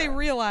 I think they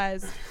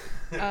realized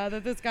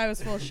that this guy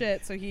was full of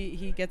shit, so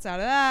he gets out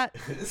of that.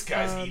 This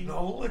guy's eating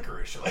all the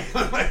licorice.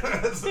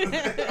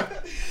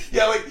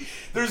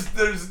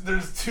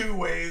 There's two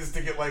ways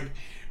to get like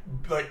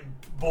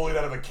bullied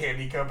out of a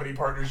candy company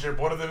partnership.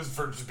 One of them is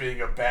for just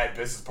being a bad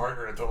business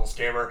partner and a total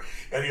scammer,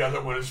 and the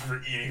other one is for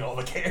eating all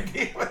the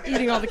candy.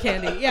 Eating all the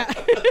candy, yeah.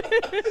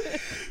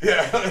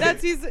 Yeah.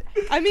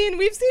 I mean,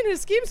 we've seen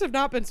his schemes have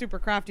not been super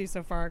crafty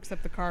so far,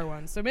 except the car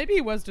one. So maybe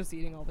he was just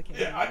eating all the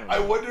candy. Yeah, I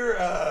wonder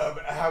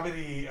how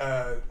many.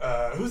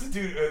 Who's the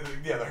dude?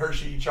 The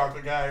Hershey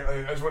chocolate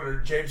guy. I just wonder,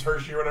 James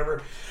Hershey or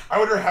whatever. I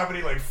wonder how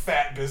many like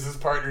fat business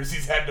partners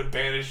he's had to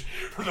banish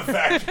from the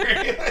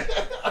factory.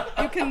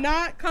 You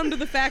cannot come to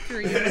the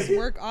factory. You must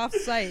work off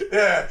site.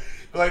 Yeah.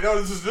 Like,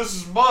 no, this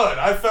is mud.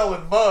 I fell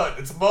in mud.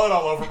 It's mud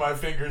all over my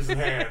fingers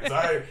and hands.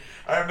 I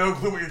have no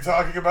clue what you're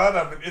talking about.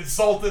 I'm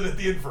insulted at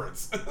the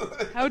inference.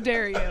 How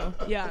dare you?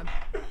 Yeah.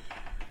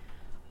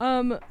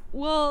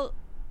 Well,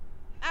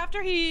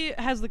 after he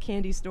has the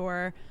candy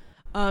store,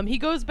 he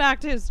goes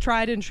back to his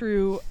tried and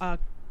true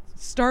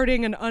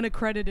starting an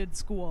unaccredited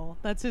school.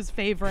 That's his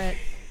favorite.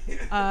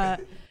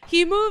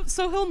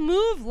 He'll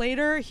move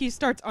later. He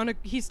starts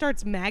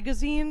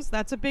magazines.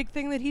 That's a big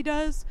thing that he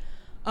does.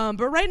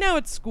 But right now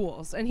it's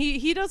schools, and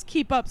he does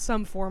keep up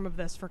some form of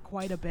this for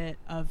quite a bit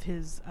of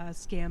his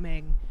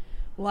scamming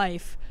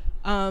life.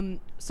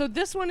 So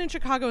this one in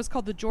Chicago is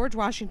called the George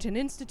Washington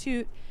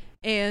Institute,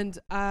 and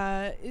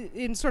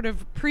in sort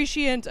of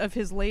prescient of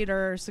his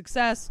later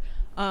success,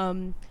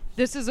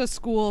 this is a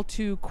school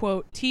to,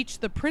 quote, teach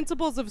the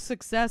principles of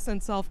success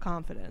and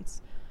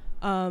self-confidence.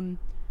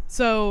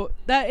 So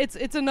that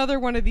it's another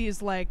one of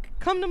these, like,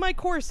 come to my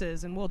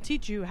courses and we'll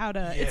teach you how to.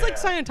 Yeah. It's like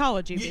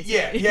Scientology,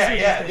 basically.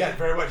 Yeah,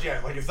 very much.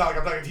 Yeah, like, it's not like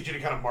I'm not going to teach you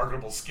any kind of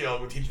marketable skill. I'm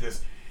going to teach you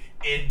this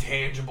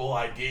intangible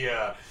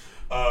idea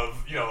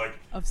of,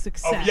 of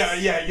success. I'm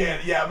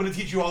going to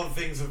teach you all the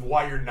things of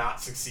why you're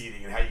not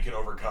succeeding and how you can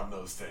overcome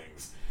those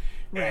things.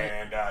 Right.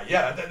 And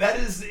that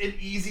is an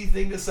easy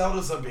thing to sell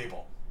to some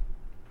people.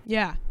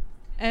 Yeah,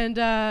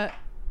 and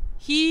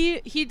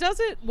he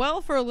does it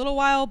well for a little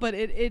while, but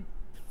it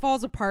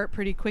falls apart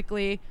pretty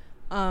quickly.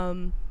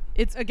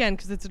 It's again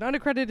because it's an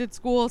unaccredited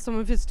school. Some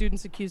of his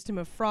students accused him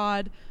of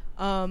fraud.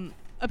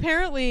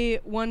 Apparently,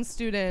 one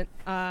student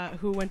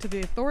who went to the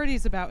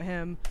authorities about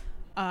him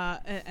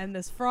and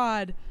this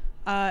fraud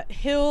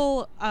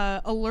Hill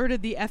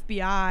alerted the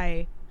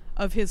FBI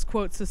of his,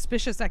 quote,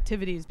 suspicious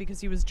activities because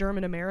he was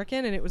German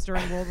American and it was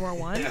during World War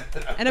I.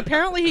 And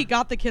apparently he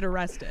got the kid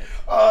arrested.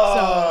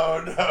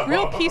 Oh, so, no.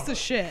 Real piece of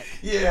shit.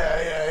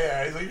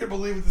 Yeah. He's like, you can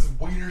believe what this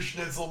wiener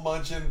schnitzel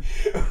munching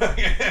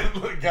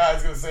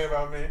guy's going to say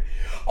about me.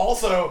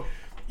 Also,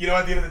 you know,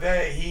 at the end of the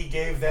day, he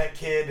gave that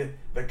kid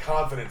the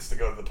confidence to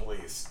go to the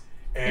police.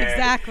 And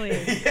exactly.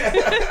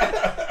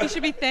 Yeah. He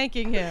should be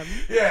thanking him.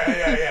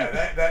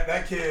 Yeah.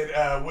 That kid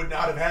would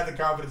not have had the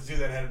confidence to do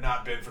that had it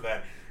not been for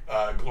that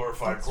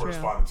glorified That's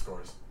correspondence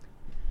course.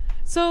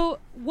 So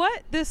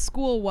what this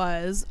school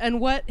was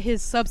and what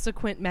his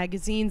subsequent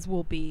magazines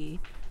will be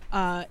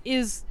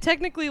is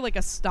technically like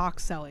a stock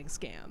selling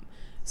scam.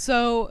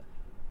 So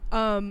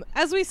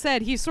as we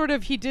said, he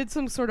did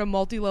some sort of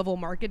multi-level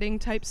marketing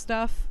type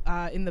stuff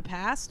in the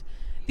past.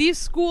 These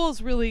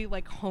schools really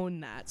like hone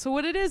that. So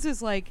what it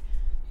is like,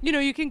 you know,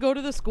 you can go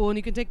to the school and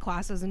you can take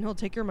classes and he'll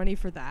take your money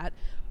for that.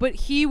 But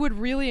he would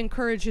really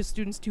encourage his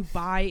students to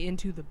buy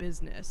into the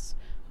business.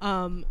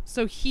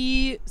 So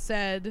he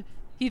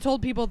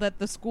told people that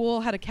the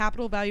school had a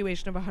capital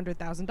valuation of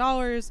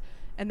 $100,000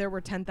 and there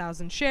were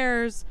 10,000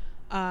 shares.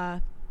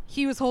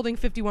 He was holding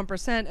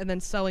 51% and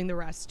then selling the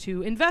rest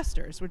to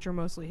investors, which are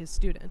mostly his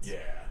students.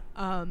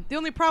 Yeah. The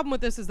only problem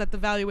with this is that the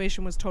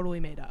valuation was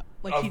totally made up.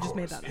 Like, he just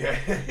made that up.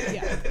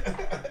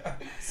 Yeah.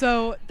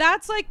 So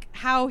that's like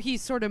how he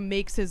sort of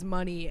makes his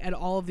money at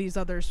all of these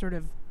other sort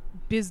of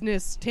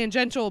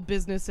tangential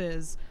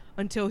businesses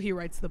until he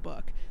writes the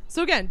book.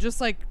 So again,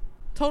 just like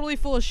totally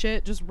full of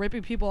shit, just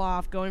ripping people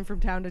off, going from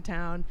town to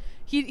town.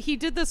 He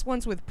did this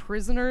once with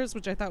prisoners,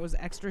 which I thought was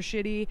extra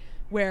shitty,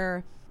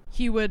 where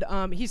he would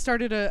he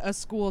started a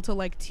school to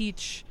like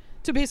teach,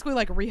 to basically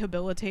like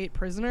rehabilitate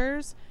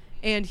prisoners,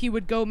 and he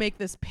would go make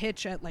this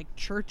pitch at like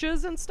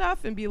churches and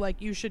stuff and be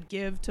like, you should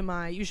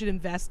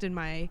invest in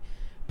my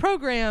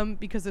program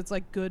because it's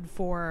like good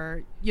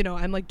for, you know,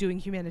 I'm like doing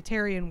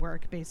humanitarian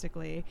work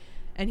basically.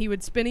 And he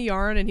would spin a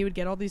yarn and he would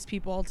get all these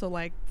people to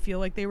like feel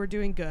like they were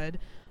doing good.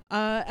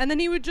 And then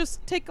he would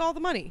just take all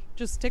the money,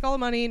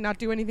 not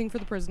do anything for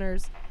the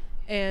prisoners.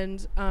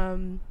 And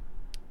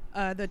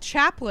the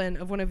chaplain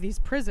of one of these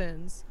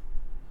prisons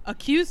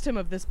accused him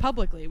of this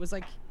publicly. It was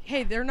like,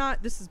 hey,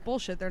 this is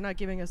bullshit. They're not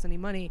giving us any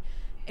money.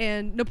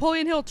 And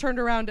Napoleon Hill turned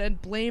around and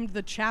blamed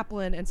the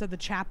chaplain and said the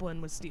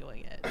chaplain was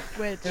stealing it,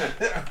 which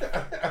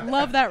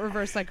love that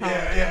reverse psychology.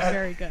 Yeah. It's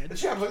very good. The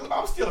chaplain's like,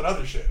 I'm stealing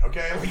other shit,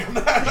 okay?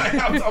 Like,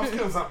 I'm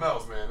stealing something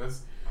else, man.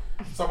 It's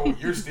some of what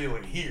you're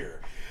stealing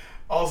here.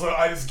 Also,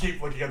 I just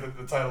keep looking at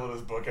the title of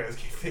this book. I just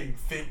keep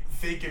thinking,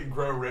 think and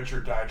grow rich or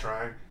die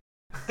trying.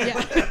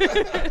 Yeah.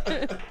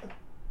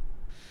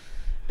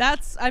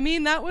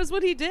 That was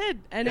what he did.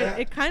 And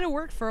it kind of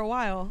worked for a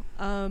while.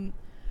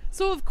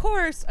 So, of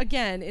course,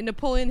 again, in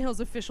Napoleon Hill's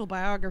official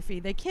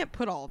biography, they can't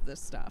put all of this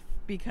stuff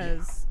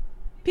because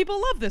people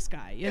love this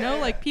guy, you know?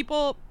 Like,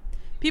 people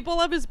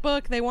love his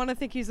book. They want to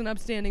think he's an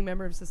upstanding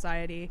member of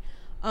society.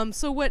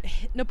 So what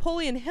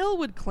Napoleon Hill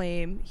would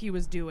claim he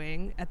was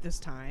doing at this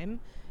time,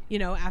 you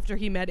know, after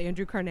he met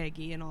Andrew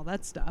Carnegie and all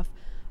that stuff,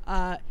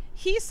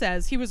 he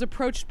says he was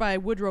approached by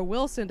Woodrow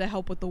Wilson to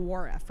help with the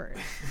war effort.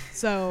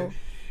 So...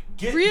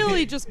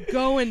 just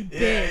going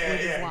big with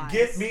his lies.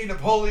 Get me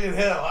Napoleon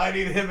Hill. I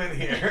need him in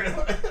here.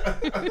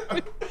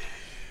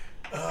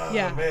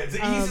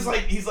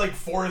 Man. He's like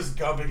Forrest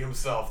Gumping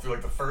himself through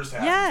like the first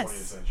half of the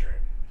 20th century.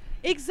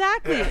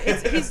 Exactly.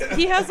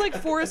 He has like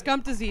Forrest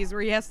Gump disease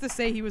where he has to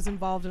say he was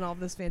involved in all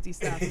this fancy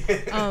stuff.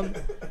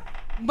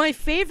 My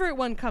favorite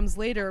one comes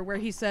later where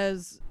he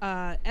says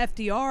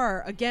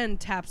FDR again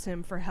taps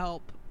him for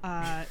help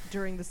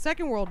during the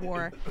Second World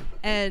War,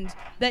 and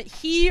that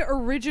he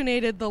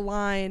originated the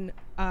line,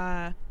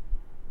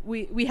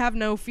 we have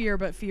no fear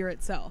but fear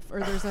itself,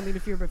 or there's nothing to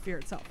fear but fear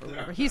itself, or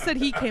whatever. He said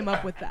he came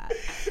up with that.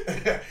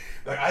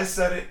 Like, I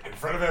said it in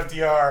front of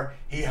FDR,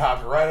 he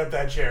hopped right up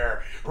that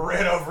chair,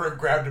 ran over and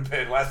grabbed a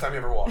pen. Last time he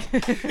ever walked.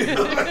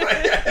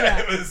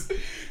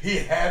 He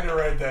had to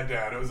write that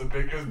down. It was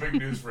big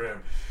news for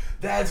him.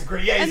 That's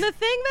great. Yeah, and the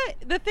thing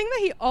that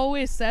he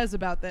always says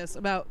about this,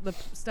 about the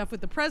stuff with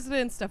the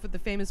president, stuff with the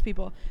famous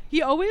people,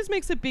 he always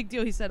makes a big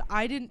deal. He said,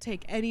 I didn't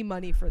take any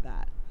money for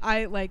that.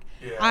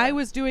 I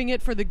was doing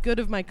it for the good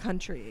of my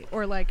country,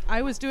 or like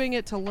I was doing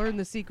it to learn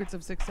the secrets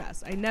of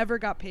success. I never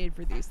got paid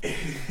for these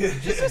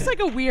things. Just like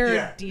a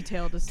weird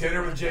detail to say.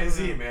 Dinner with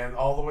Jay-Z, man,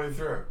 all the way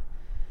through.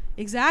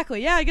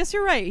 Exactly. Yeah, I guess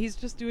you're right. He's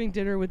just doing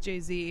dinner with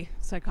Jay-Z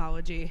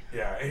psychology.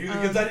 Yeah,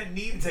 because I didn't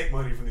need to take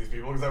money from these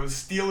people because I was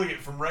stealing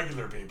it from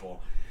regular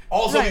people.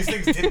 Also, these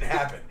things didn't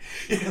happen.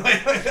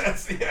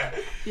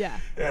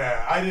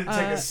 Yeah, I didn't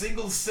take a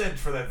single cent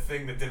for that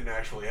thing that didn't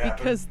actually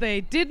happen. Because they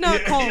did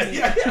not call me.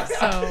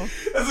 So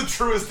that's the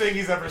truest thing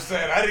he's ever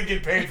said. I didn't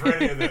get paid for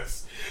any of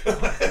this.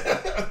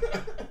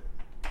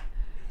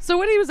 So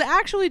what he was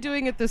actually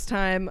doing at this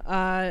time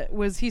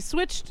was he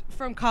switched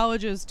from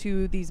colleges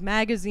to these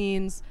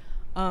magazines.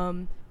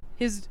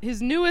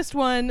 His newest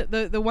one,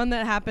 the one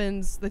that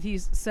happens that he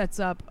sets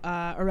up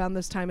around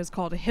this time, is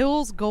called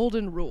Hill's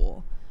Golden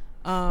Rule.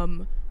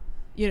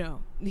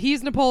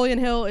 he's Napoleon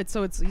Hill. He's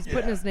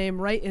putting his name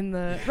right in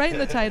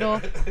the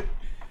title.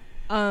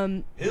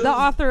 The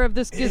author of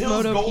this Gizmodo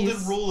Hill's golden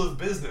piece, rule of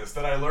business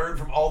that I learned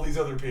from all these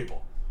other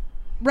people.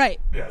 Right.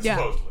 Yeah,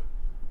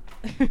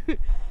 supposedly.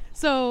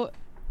 So,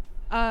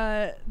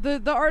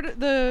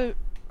 the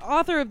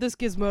author of this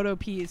Gizmodo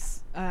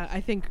piece,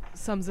 I think,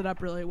 sums it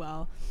up really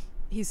well.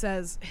 He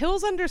says,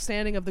 Hill's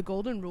understanding of the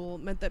golden rule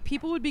meant that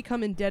people would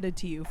become indebted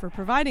to you for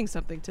providing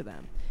something to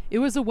them. It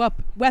was a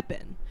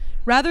weapon.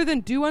 Rather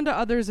than do unto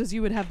others as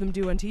you would have them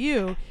do unto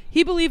you,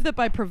 he believed that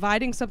by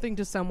providing something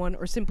to someone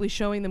or simply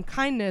showing them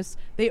kindness,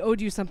 they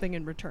owed you something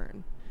in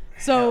return.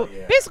 So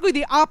basically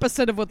the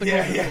opposite of what the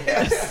golden rule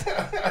is.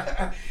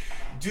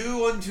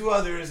 Do unto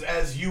others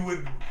as you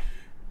would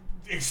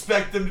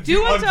expect them to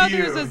do unto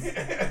you.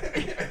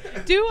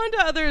 Do unto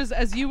others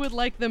as you would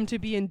like them to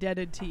be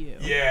indebted to you.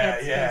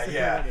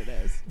 Yeah. What it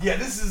is. Yeah,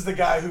 this is the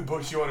guy who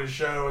books you on his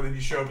show, and then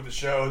you show up at the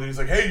show, and then he's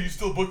like, hey, you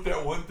still booked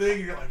that one thing?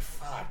 And you're like,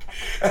 fuck.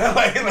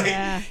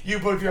 You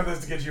booked me on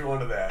this to get you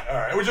onto that. All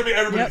right, which, I mean,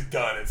 everybody's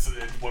done it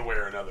one way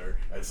or another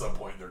at some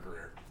point in their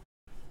career.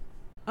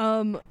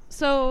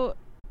 So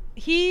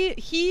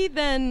he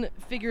then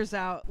figures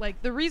out,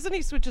 like, the reason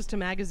he switches to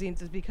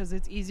magazines is because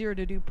it's easier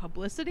to do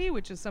publicity,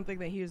 which is something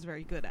that he was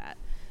very good at.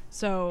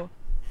 So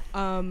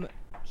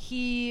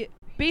he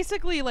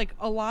basically, like,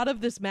 a lot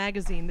of this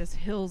magazine, this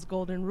Hill's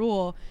Golden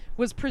Rule,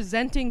 was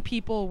presenting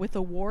people with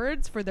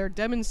awards for their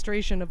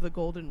demonstration of the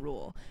Golden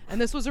Rule.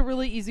 And this was a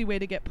really easy way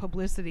to get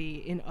publicity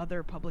in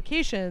other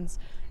publications.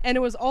 And it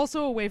was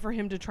also a way for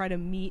him to try to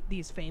meet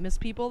these famous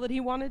people that he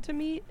wanted to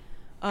meet.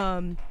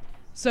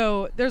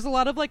 So there's a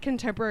lot of, like,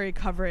 contemporary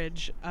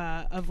coverage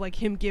of,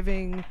 like, him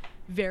giving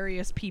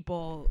various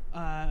people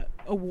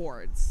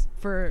awards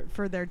for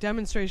their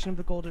demonstration of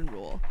the Golden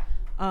Rule.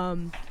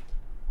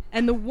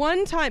 And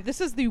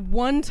this is the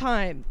one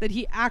time that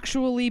he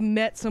actually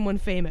met someone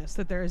famous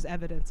that there is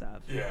evidence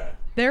of. Yeah.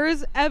 There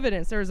is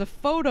evidence. There is a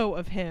photo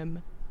of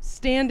him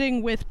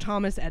standing with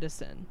Thomas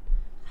Edison.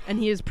 And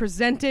he is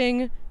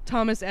presenting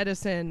Thomas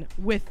Edison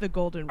with the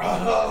Golden Rule.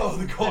 Oh,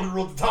 the Golden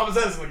Rule. Thomas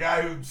Edison, the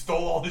guy who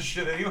stole all his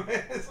shit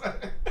anyways.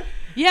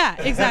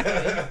 Yeah, exactly.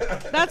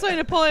 That's why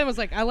Napoleon was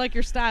like, I like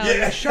your style.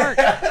 You're a shark.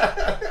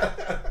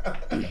 Hell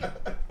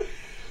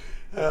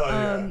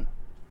yeah.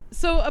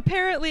 So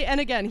apparently,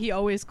 and again, he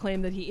always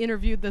claimed that he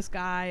interviewed this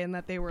guy and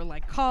that they were,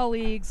 like,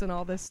 colleagues and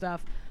all this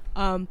stuff.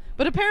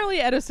 But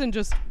apparently Edison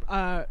just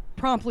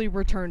promptly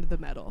returned the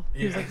medal.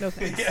 He was like, no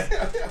thanks.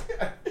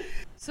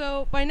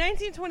 So by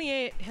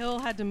 1928, Hill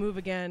had to move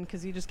again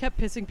because he just kept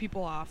pissing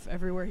people off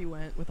everywhere he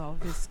went with all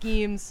of his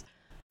schemes.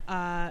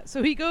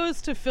 So he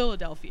goes to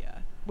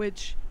Philadelphia,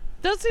 which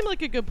does seem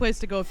like a good place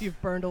to go if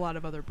you've burned a lot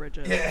of other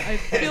bridges. I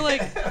feel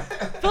like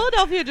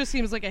Philadelphia just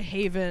seems like a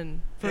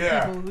haven for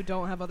people who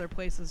don't have other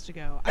places to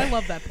go. I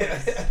love that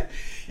place.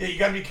 Yeah, you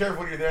gotta be careful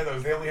when you're there, though.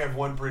 They only have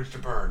one bridge to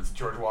burn. It's the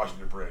George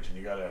Washington Bridge, and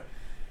you gotta.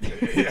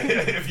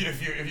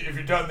 if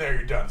you're done there,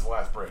 you're done. It's the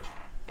last bridge.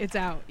 It's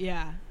out.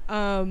 Yeah.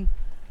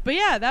 But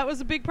yeah, that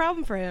was a big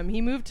problem for him. He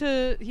moved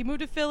to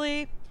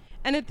Philly,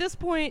 and at this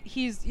point,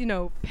 he's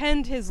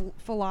penned his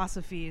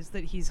philosophies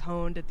that he's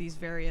honed at these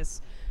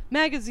various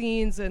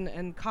magazines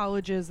and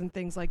colleges and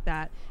things like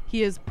that.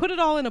 He has put it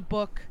all in a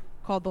book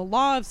called The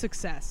Law of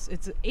Success.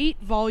 It's an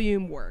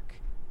 8-volume work,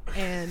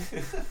 and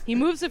he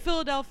moves to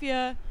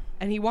Philadelphia,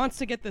 and he wants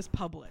to get this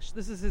published.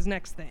 This is his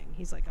next thing.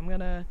 He's like, I'm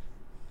gonna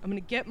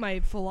get my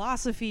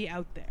philosophy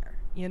out there.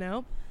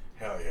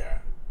 Hell yeah,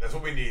 that's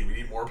what we need. We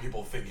need more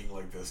people thinking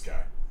like this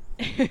guy.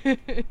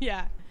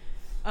 Yeah.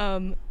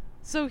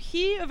 So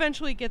he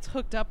eventually gets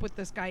hooked up with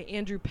this guy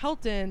Andrew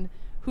Pelton,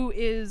 who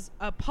is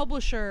a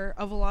publisher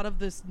of a lot of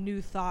this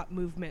New Thought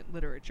movement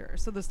literature.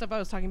 So the stuff I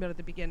was talking about at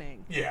the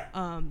beginning.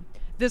 Yeah.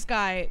 This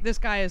guy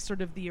is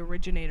sort of the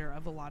originator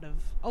of a lot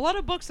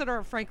of books that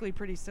are frankly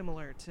pretty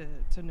similar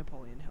to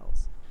Napoleon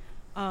Hill's.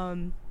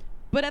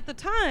 But at the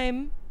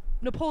time,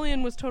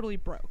 Napoleon was totally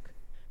broke.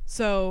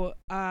 So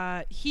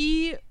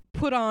he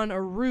put on a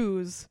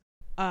ruse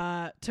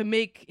to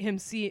make him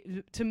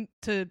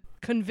to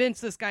convince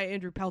this guy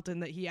Andrew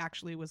Pelton that he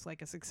actually was,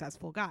 like, a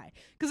successful guy,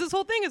 because this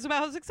whole thing is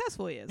about how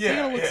successful he is. He's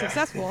gonna look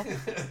successful.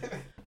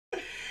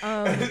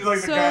 Like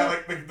the guy,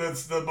 like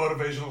that's the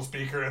motivational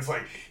speaker. It's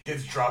like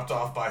gets dropped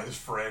off by his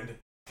friend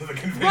to the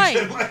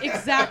convention. Right,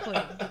 exactly.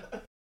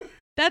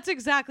 That's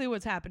exactly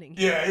what's happening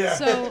here. Yeah.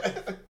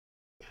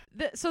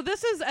 So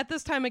this is, at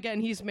this time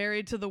again, he's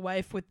married to the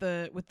wife with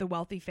the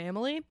wealthy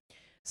family.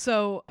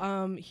 So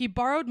he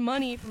borrowed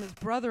money from his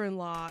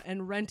brother-in-law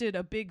and rented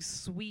a big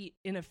suite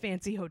in a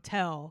fancy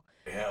hotel,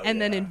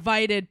 and then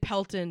invited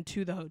Pelton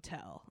to the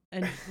hotel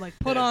and, like,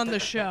 put on the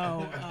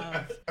show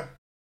of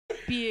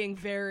being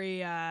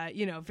very,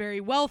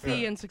 very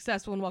wealthy and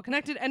successful and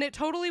well-connected, and it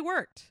totally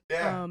worked.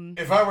 Yeah.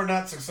 If I were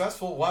not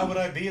successful, why would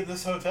I be in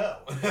this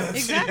hotel?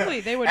 Exactly.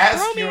 They would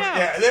throw me out.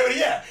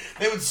 Yeah,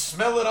 they would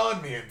smell it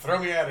on me and throw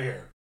me out of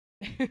here.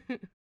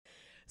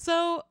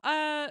 So,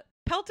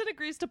 Pelton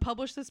agrees to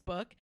publish this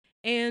book,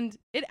 And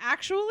it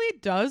actually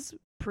does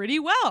pretty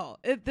well.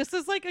 This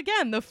is like,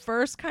 again, the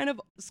first kind of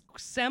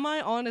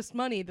semi-honest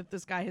money that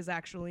this guy has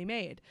actually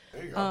made.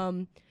 There you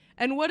go.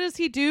 And what does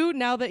he do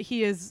now that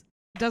he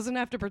doesn't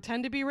have to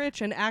pretend to be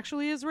rich and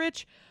actually is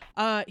rich?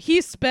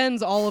 He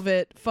spends all of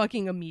it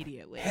fucking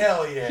immediately.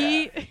 Hell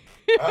yeah.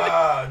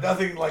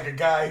 Nothing like a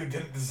guy who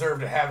didn't deserve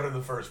to have it in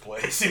the first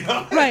place, you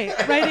know? Right,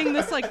 writing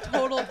this like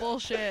total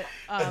bullshit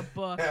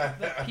book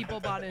that people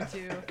bought into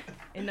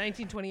in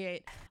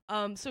 1928.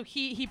 So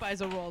he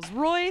buys a Rolls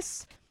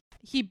Royce.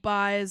 He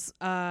buys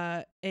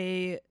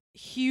a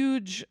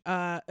huge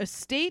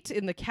estate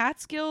in the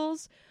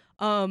Catskills.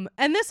 And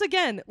this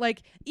again,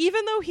 like,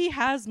 even though he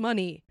has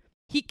money,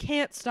 he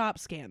can't stop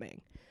scamming.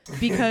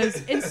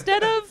 Because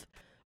instead of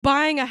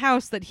buying a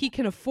house that he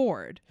can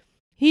afford,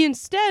 he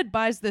instead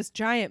buys this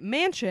giant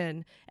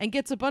mansion and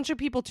gets a bunch of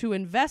people to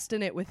invest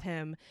in it with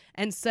him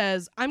and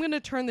says, I'm going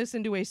to turn this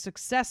into a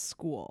success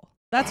school.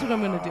 That's what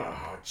I'm going to do.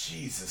 Oh,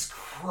 Jesus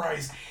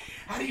Christ.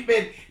 How do you,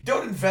 man,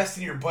 don't invest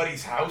in your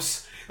buddy's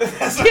house.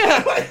 That's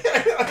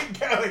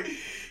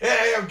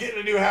hey, I'm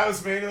getting a new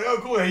house, man. You're like, oh,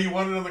 cool. Hey, you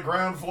want it on the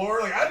ground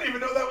floor? Like, I didn't even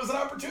know that was an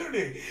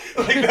opportunity.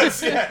 Like,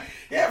 that's,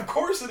 yeah, of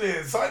course it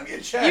is. Sign me a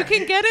check. You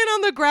can get in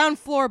on the ground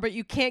floor, but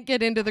you can't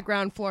get into the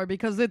ground floor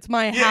because it's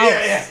my house.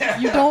 Yeah.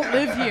 You don't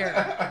live here.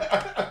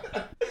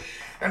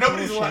 And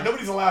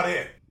nobody's allowed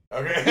in.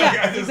 Okay?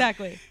 Yeah,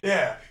 exactly.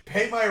 Yeah.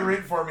 Pay my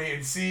rent for me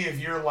and see if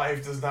your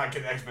life does not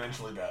get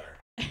exponentially better.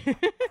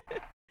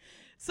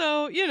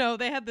 So, you know,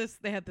 they had this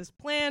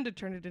plan to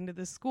turn it into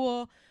this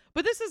school.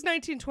 But this is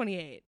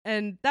 1928,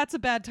 and that's a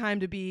bad time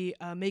to be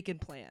making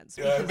plans.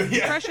 Because the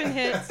Depression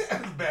hits.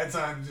 Bad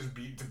time to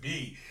just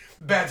be.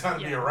 Bad time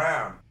to be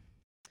around.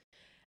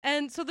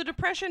 And so the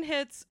Depression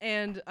hits,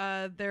 and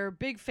their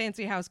big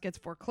fancy house gets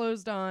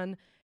foreclosed on,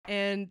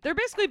 and they're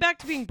basically back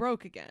to being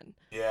broke again.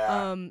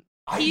 Yeah.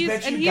 He's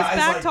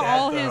back like to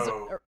all his.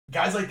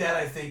 Guys like that,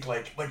 I think,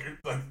 like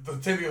the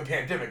typical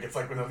pandemic. It's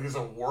like when there's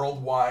a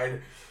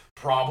worldwide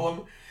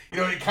problem. You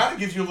know, it kind of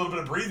gives you a little bit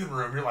of breathing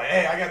room. You're like,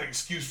 hey, I got an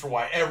excuse for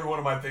why every one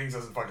of my things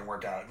doesn't fucking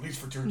work out, at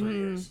least for 2 or 3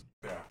 years.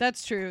 Yeah.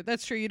 That's true.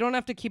 You don't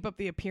have to keep up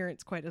the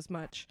appearance quite as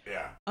much.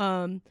 Yeah.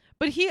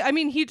 But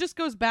he just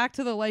goes back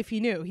to the life he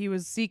knew. He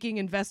was seeking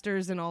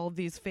investors in all of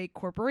these fake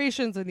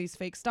corporations and these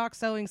fake stock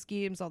selling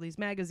schemes, all these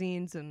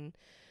magazines and,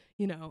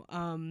 you know,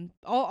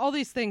 all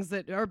these things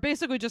that are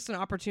basically just an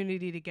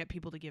opportunity to get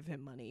people to give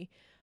him money.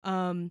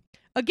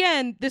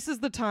 Again, this is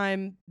the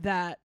time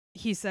that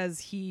he says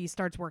he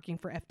starts working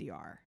for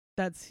FDR.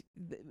 That's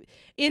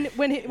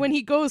when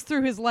he goes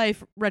through his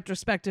life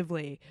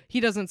retrospectively, he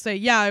doesn't say,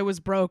 yeah, I was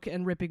broke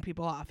and ripping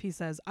people off. He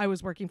says, I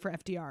was working for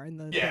FDR in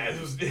the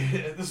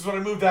this is when I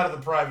moved out of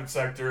the private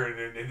sector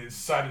and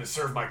decided to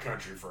serve my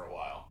country for a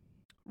while.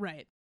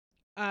 Right.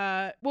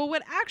 Well,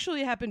 what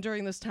actually happened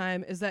during this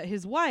time is that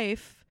his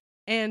wife,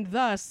 and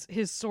thus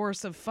his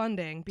source of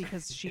funding,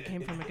 because she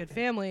came from a good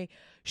family,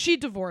 she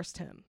divorced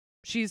him.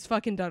 She's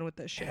fucking done with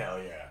this shit.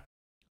 Hell yeah.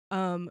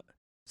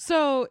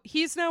 So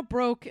he's now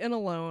broke and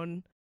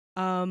alone.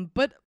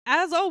 But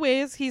as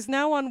always, he's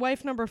now on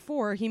wife number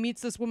 4. He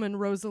meets this woman,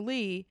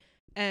 Rosalie,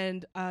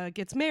 and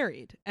gets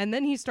married. And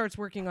then he starts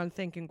working on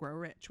Think and Grow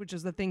Rich, which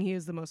is the thing he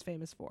is the most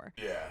famous for.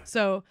 Yeah.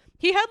 So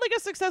he had like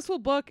a successful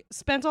book,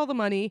 spent all the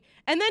money,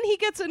 and then he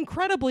gets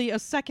incredibly a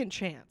second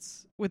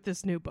chance with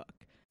this new book,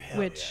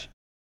 which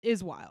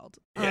is wild.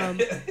 Yeah.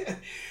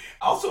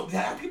 Also,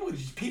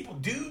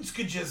 dudes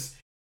could just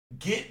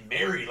get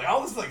married. Like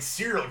all this like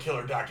serial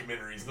killer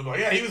documentaries. And they're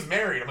like, yeah, he was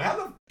married. I'm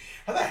like,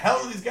 how the hell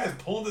are these guys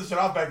pulling this shit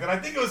off back then? I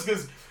think it was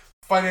because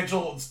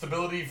financial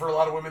stability for a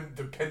lot of women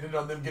depended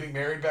on them getting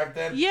married back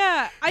then.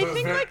 Yeah, I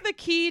think like the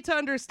key to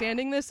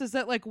understanding this is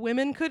that like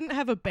women couldn't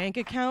have a bank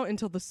account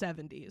until the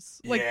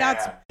 70s. Like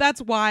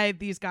that's why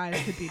these guys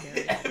could be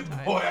married.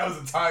 Boy, that was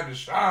a time to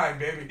shine,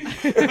 baby.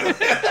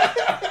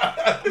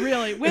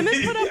 Really, women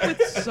put up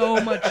with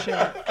so much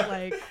shit.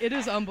 Like it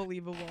is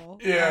unbelievable.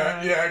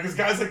 Yeah, because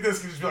guys like this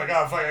can just be like,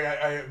 oh fuck,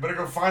 I better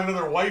go find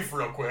another wife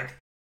real quick.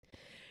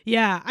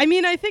 Yeah, I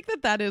mean, I think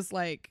that is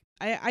like,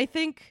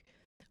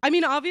 I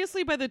mean,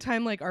 obviously by the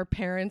time like our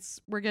parents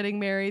were getting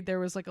married, there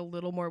was like a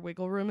little more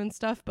wiggle room and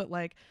stuff. But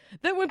like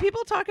that when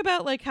people talk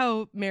about like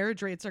how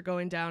marriage rates are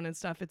going down and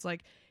stuff, it's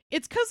like,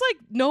 it's because like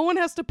no one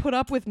has to put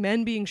up with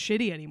men being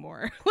shitty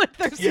anymore. Like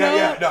there's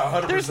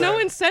there's no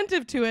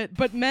incentive to it,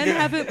 but men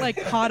haven't like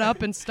caught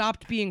up and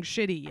stopped being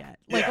shitty yet.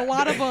 Like a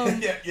lot of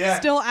them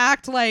still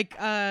act like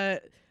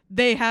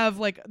they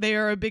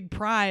are a big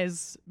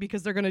prize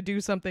because they're gonna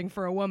do something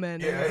for a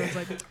woman. And it's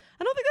like,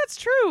 I don't think that's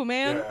true,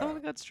 man. I don't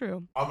think that's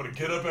true. I'm gonna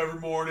get up every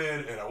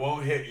morning and I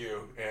won't hit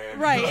you. And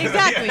right,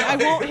 exactly. I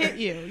won't hit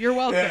you. You're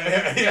welcome.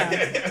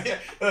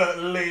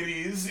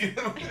 Ladies. You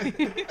know?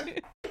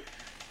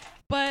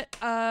 But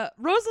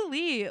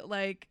Rosalie,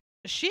 like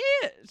she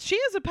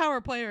is a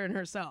power player in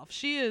herself.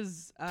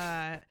 She's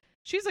a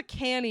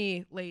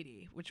canny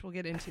lady, which we'll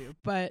get into.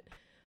 But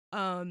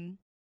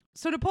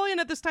so Napoleon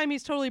at this time,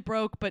 he's totally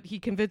broke, but he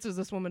convinces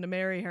this woman to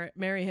marry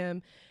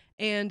him.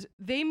 And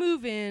they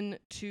move in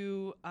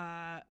to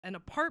an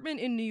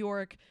apartment in New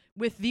York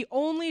with the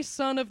only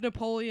son of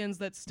Napoleon's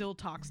that still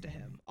talks to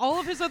him. All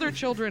of his other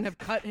children have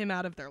cut him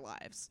out of their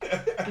lives.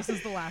 This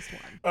is the last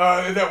one.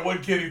 And that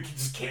one kid who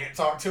just can't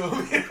talk to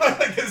him.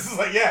 Like, this is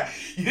like, yeah,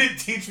 you didn't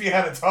teach me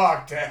how to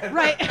talk, Dad.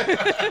 Right.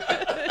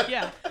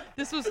 Yeah,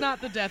 this was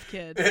not the deaf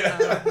kid.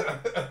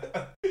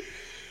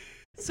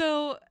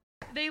 So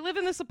they live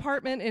in this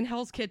apartment in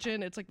Hell's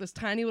Kitchen. It's like this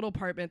tiny little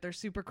apartment. They're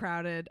super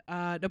crowded.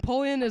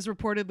 Napoleon is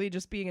reportedly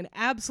just being an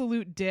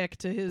absolute dick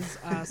to his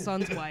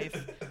son's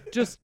wife.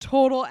 Just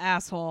total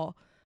asshole.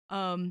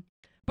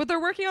 But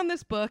they're working on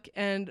this book,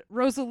 and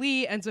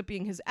Rosalie ends up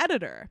being his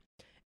editor.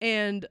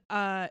 And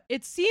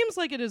it seems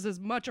like it is as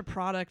much a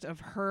product of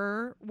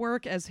her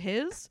work as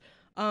his,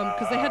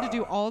 because they had to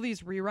do all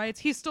these rewrites.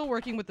 He's still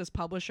working with this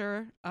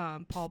publisher,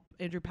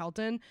 Andrew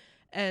Pelton.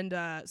 And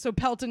so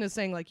Pelton is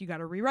saying, like, you got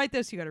to rewrite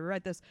this,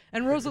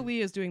 and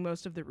Rosalie is doing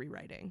most of the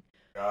rewriting.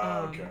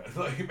 Okay.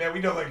 Like, man, we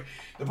know, like,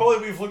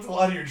 Napoleon, we've looked at a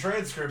lot of your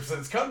transcripts, and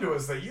it's come to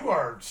us that you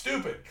are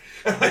stupid.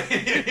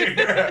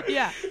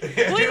 Yeah.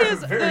 Point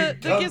is, the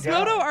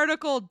Gizmodo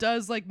article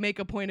does, like, make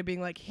a point of being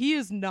like, he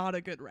is not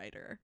a good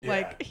writer. Yeah.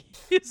 Like,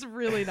 he's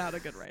really not a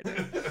good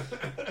writer.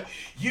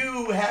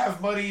 You have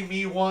money,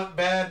 me want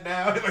bad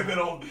now. Like that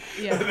old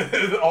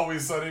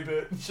Always Sunny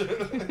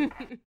bitch.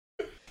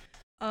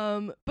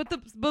 But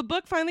the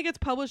book finally gets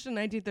published in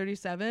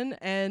 1937,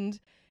 and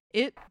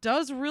it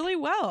does really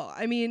well.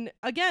 I mean,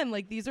 again,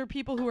 like, these are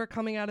people who are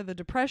coming out of the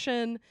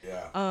Depression.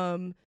 Yeah.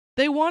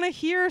 They want to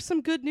hear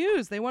some good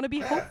news. They want to be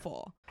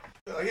hopeful.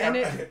 I've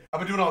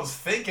been doing all this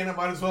thinking. I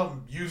might as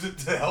well use it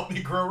to help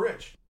me grow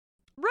rich.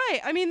 Right.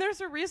 I mean,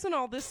 there's a reason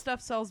all this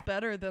stuff sells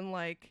better than,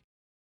 like,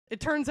 it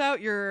turns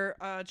out your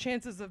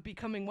chances of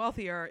becoming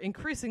wealthy are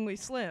increasingly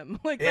slim.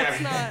 Like, that's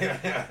not,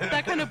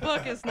 that kind of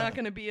book is not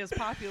going to be as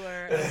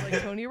popular as,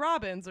 like, Tony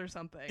Robbins or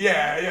something.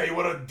 Yeah, you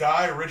want to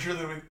die richer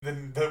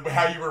than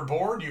how you were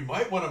born? You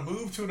might want to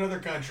move to another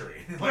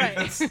country. Like,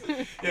 right.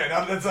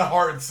 That's a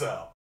hard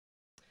sell.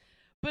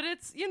 But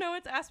it's,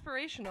 it's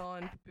aspirational,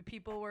 and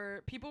people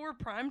were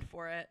primed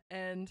for it.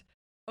 And,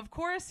 of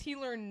course, he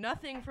learned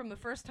nothing from the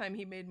first time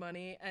he made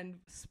money and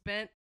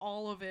spent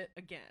all of it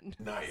again.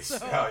 Nice.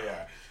 So, hell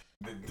yeah.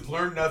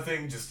 Learn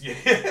nothing, just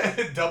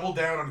double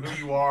down on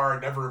who you are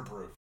and never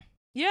improve.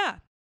 Yeah.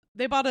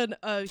 They bought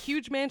a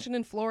huge mansion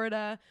in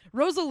Florida.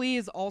 Rosalie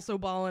is also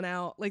balling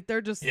out. Like,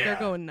 they're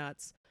going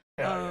nuts.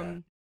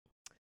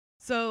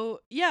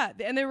 So, yeah,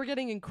 and they were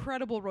getting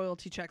incredible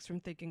royalty checks from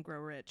Think and Grow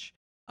Rich.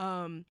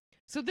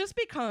 So this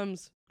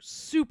becomes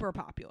super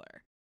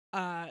popular.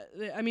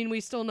 I mean,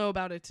 we still know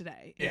about it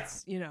today. Yeah.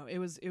 It's,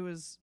 it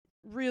was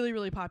really,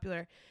 really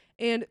popular.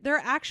 And they're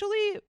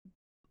actually,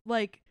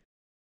 like,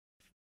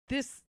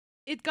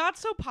 it got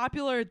so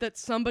popular that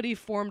somebody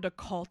formed a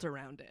cult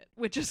around it,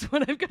 which is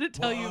what I'm going to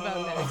tell you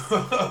about next.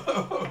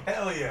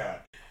 Hell yeah.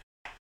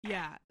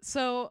 Yeah.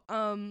 So,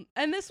 and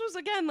this was,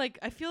 again, like,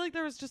 I feel like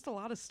there was just a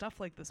lot of stuff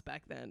like this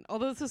back then,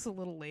 although this is a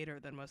little later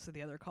than most of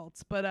the other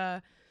cults.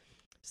 But,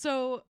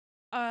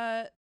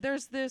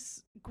 there's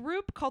this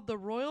group called the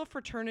Royal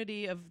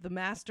Fraternity of the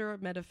Master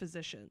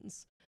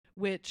Metaphysicians,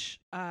 which,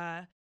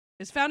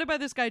 is founded by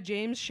this guy,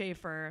 James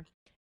Schaefer.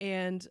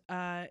 And,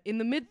 in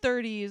the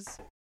mid-30s,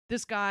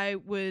 this guy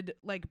would,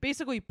 like,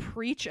 basically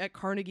preach at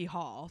Carnegie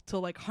Hall to,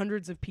 like,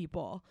 hundreds of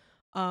people,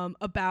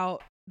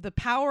 about the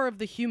power of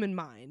the human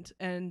mind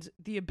and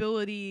the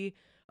ability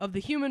of the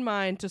human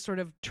mind to sort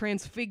of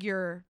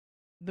transfigure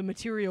the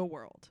material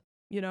world,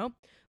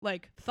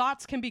 like,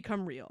 thoughts can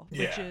become real,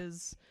 which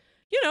is,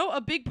 a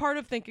big part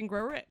of Think and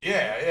Grow Rich.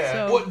 Yeah.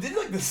 So, well, didn't,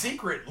 like, The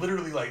Secret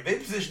literally, like, they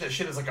positioned that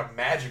shit as, like, a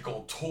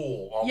magical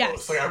tool almost.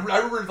 Yes. Like, I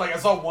remember, like, I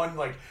saw one,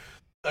 like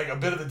a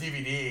bit of the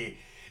DVD,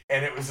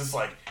 and it was just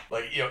like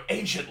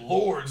ancient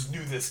lords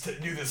knew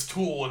this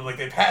tool, and, like,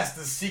 they passed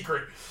this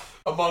secret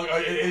among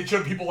it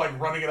showed people, like,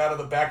 running it out of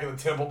the back of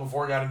the temple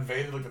before it got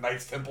invaded, like the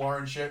Knights Templar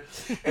and shit.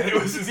 And it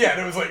was just,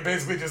 and it was, like,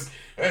 basically just,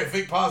 hey,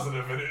 think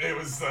positive, and it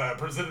was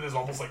presented as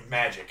almost like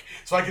magic.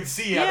 So I can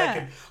see how that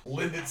can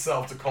lend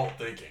itself to cult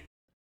thinking.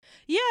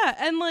 Yeah,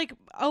 and, like,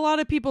 a lot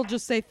of people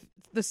just say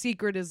The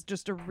Secret is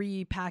just a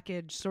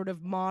repackaged, sort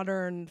of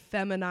modern,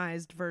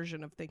 feminized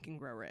version of Think and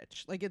Grow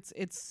Rich. Like,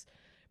 it's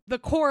the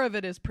core of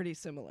it is pretty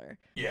similar.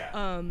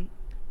 Yeah.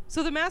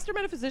 So the Master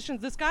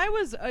Metaphysicians, this guy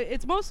was,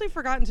 it's mostly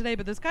forgotten today,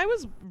 but this guy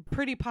was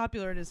pretty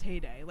popular in his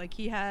heyday. Like,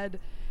 he had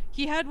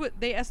what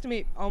they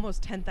estimate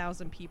almost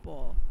 10,000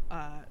 people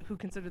who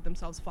considered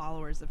themselves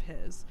followers of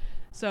his.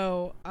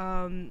 So,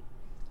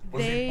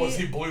 was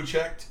he blue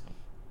checked?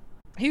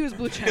 He was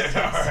blue checked.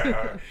 All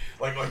right.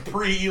 Like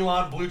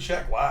pre-Elon blue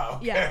check. Wow.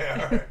 Okay.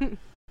 Yeah. All right.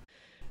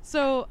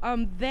 So,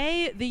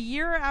 the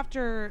year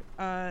after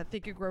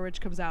Think and Grow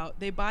Rich comes out,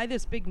 they buy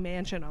this big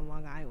mansion on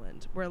Long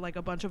Island where, like,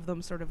 a bunch of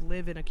them sort of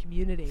live in a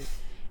community,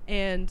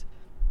 and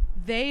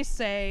they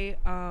say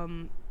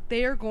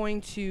they are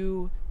going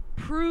to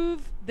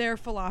prove their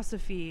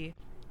philosophy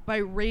by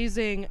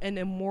raising an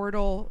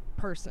immortal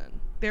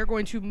person. They're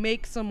going to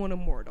make someone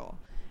immortal,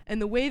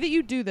 and the way that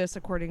you do this,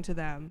 according to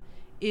them,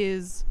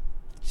 is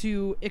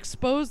to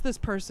expose this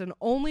person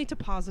only to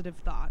positive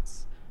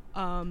thoughts,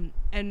 and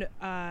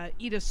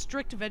eat a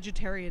strict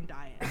vegetarian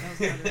diet. That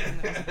was another thing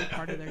that was a big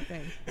part of their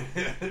thing.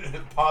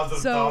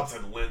 Positive thoughts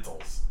and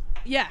lentils.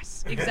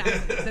 Yes,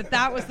 exactly.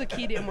 that was the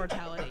key to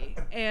immortality.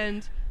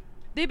 And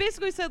they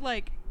basically said,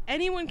 like,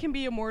 anyone can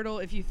be immortal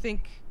if you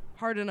think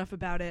hard enough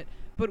about it,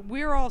 but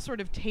we're all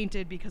sort of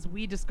tainted because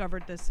we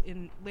discovered this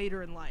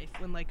later in life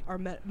when, like, our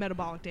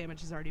metabolic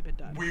damage has already been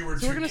done. We're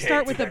going to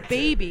start with a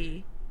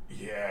baby.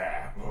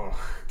 Yeah. Ugh.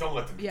 Don't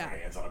let them get their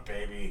hands on a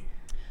baby.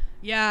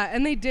 Yeah,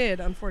 and they did,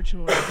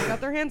 unfortunately. They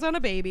got their hands on a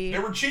baby. They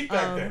were cheap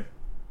back then.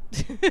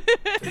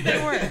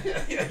 They were.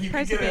 Yeah,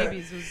 price of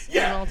babies was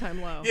an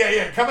all-time low.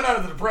 Yeah. Coming out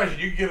of the Depression,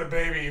 you could get a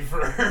baby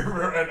for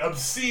an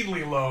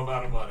obscenely low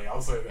amount of money.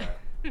 I'll say that.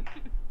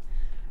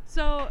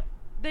 So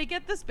they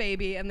get this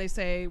baby, and they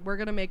say, we're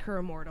going to make her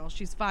immortal.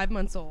 She's 5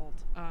 months old,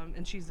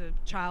 and she's a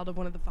child of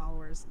one of the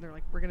followers. And they're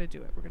like, we're going to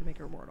do it. We're going to make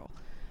her immortal.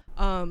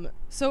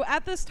 So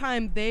at this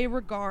time, they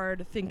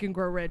regard Think and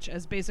Grow Rich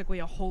as basically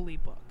a holy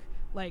book.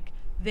 Like,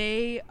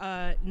 they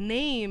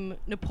name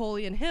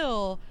Napoleon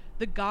Hill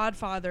the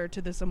godfather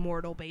to this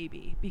immortal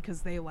baby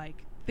because they,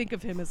 like, think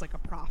of him as, like, a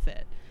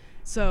prophet.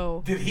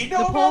 So did he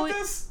know about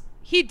this?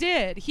 He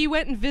did. He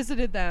went and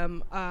visited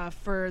them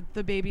for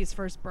the baby's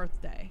first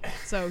birthday.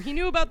 So he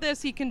knew about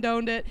this. He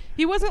condoned it.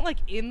 He wasn't, like,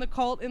 in the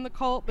cult,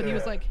 but he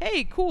was like,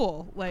 hey,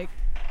 cool. Like,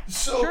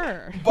 so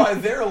sure. By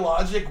their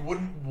logic,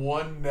 wouldn't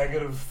one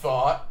negative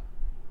thought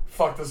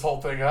fuck this whole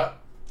thing up?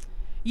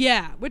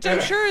 Yeah, which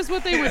I'm sure is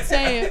what they would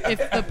say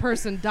if the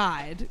person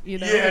died. You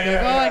know,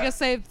 I guess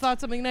they thought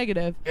something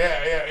negative.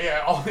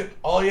 Yeah.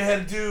 All you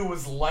had to do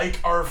was like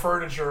our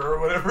furniture or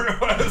whatever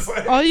it was.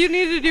 Like. All you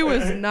needed to do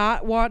was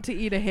not want to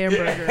eat a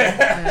hamburger.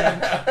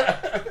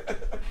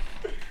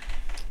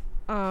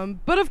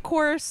 But of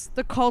course,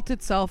 the cult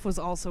itself was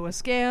also a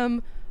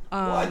scam.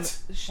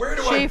 What? Where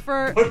do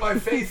Schaefer... I put my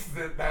faith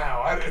in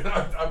now?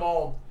 I'm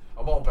all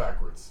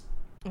backwards.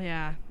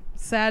 Yeah.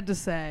 Sad to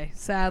say,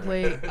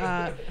 sadly.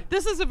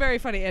 This is a very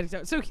funny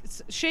anecdote. So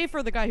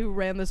Schaefer, the guy who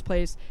ran this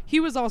place, he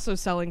was also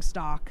selling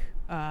stock.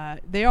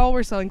 They all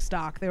were selling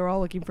stock. They were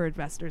all looking for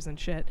investors and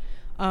shit.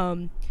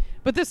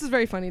 But this is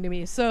very funny to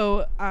me.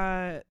 So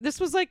this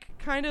was like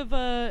kind of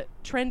a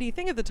trendy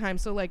thing at the time.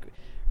 So like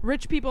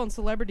rich people and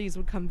celebrities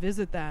would come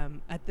visit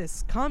them at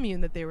this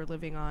commune that they were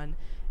living on.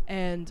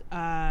 And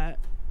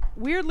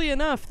weirdly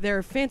enough,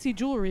 their fancy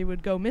jewelry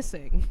would go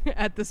missing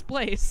at this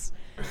place.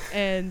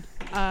 And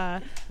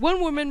one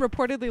woman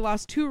reportedly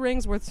lost 2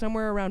 rings worth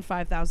somewhere around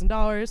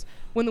 $5,000.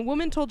 When the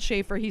woman told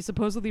Schaefer, he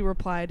supposedly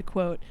replied,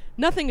 quote,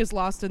 "Nothing is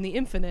lost in the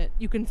infinite.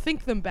 You can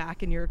think them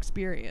back in your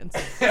experience."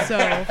 So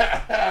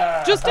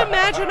just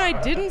imagine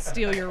I didn't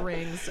steal your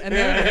rings and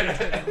they're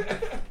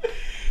return.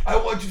 I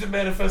want you to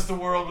manifest a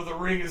world where the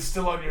ring is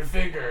still on your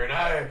finger, and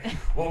I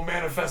will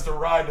manifest a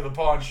ride to the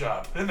pawn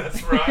shop, and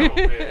that's where I will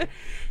be.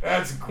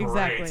 That's great.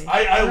 Exactly.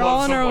 I We're love all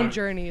on someone. our own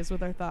journeys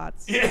with our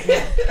thoughts. Yeah.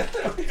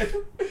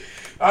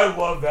 I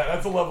love that.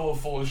 That's a level of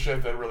full of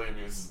shit that really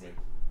amuses me.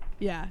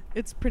 Yeah,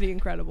 it's pretty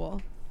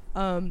incredible.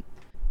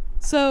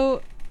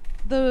 So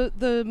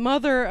the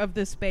mother of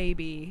this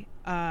baby,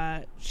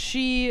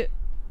 she,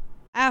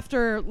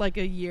 after like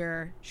a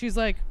year, she's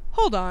like,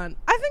 hold on,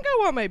 I think I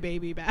want my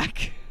baby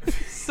back.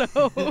 So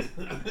I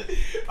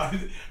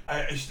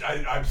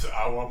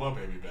want my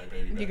baby back.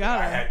 You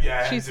got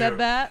her. She said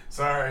that?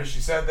 Sorry, she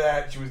said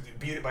that. She was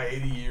beat it by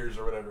 80 years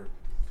or whatever.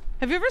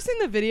 Have you ever seen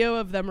the video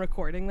of them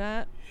recording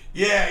that?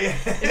 Yeah.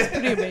 It's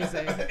pretty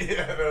amazing.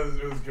 Yeah,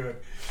 it was good.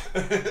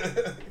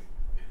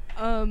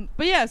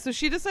 But yeah, so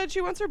she decided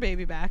she wants her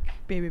baby back.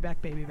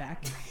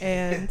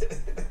 And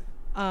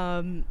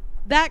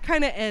that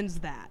kind of ends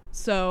that.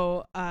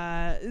 So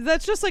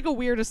that's just like a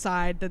weird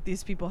aside that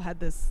these people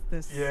had this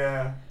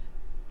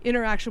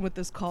interaction with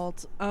this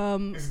cult.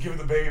 Just giving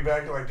the baby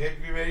back, like, hey,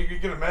 man, you're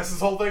gonna mess this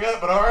whole thing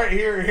up, but all right,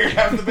 here,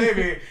 have the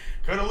baby.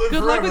 Gonna live Good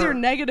forever. luck with your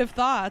negative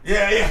thoughts.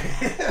 Yeah.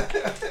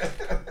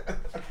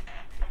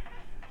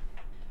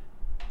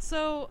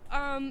 So,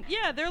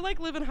 they're like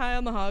living high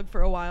on the hog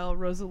for a while.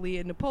 Rosalie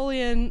and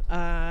Napoleon,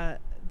 they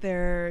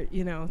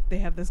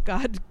have this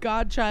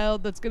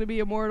godchild that's gonna be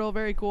immortal.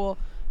 Very cool.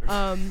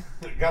 Got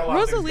a lot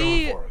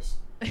Rosalie, of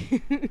things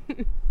going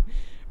for us.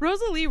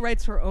 Rosalie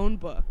writes her own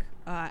book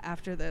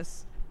after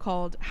this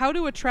called "How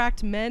to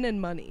Attract Men and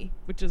Money,"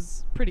 which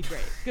is pretty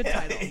great. Good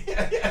title.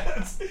 Yeah.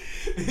 It's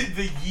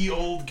the ye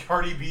old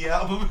Cardi B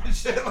album and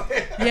shit.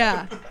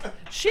 Yeah,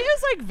 she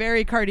is like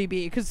very Cardi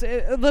B because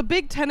the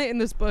big tenet in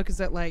this book is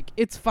that like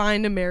it's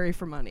fine to marry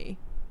for money.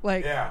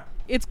 Like,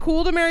 it's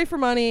cool to marry for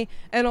money,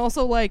 and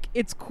also like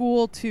it's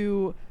cool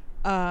to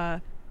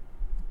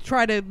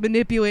try to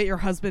manipulate your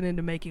husband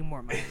into making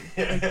more money.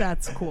 Like,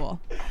 that's cool.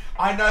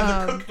 I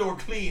neither cook nor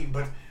clean,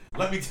 but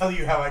let me tell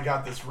you how I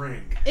got this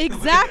ring.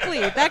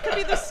 Exactly. That could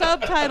be the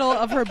subtitle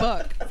of her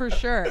book, for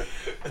sure.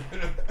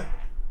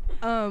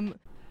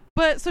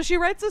 But so she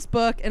writes this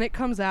book, and it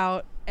comes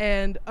out,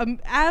 and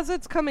as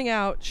it's coming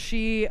out,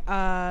 she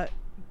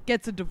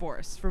gets a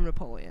divorce from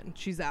Napoleon.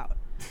 She's out.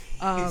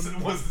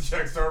 Once the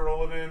checks start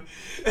rolling in.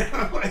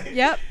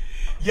 Yep.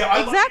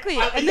 Yeah, exactly.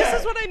 And this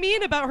is what I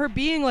mean about her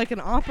being like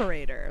an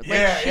operator.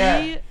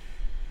 Like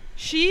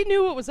she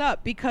knew what was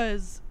up,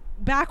 because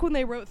back when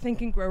they wrote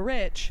Think and Grow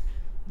Rich,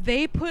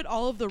 they put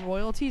all of the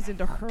royalties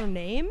into her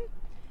name.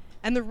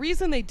 And the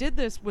reason they did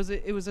this was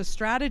it was a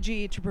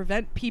strategy to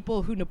prevent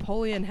people who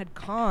Napoleon had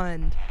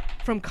conned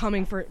from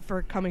coming for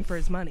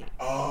his money.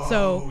 Oh,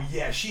 so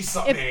yeah, she was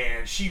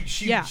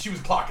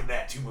clocking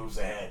that 2 moves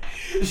ahead.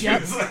 She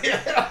was like,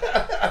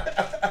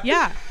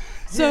 yeah.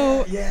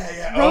 So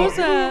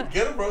Rosa,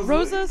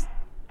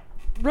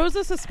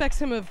 Rosa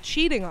suspects him of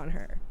cheating on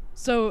her.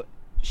 So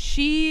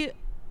she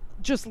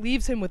just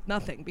leaves him with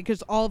nothing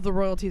because all of the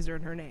royalties are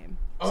in her name.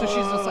 So she's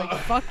just like,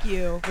 fuck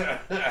you.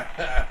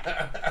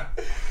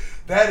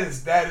 That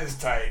is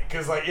tight,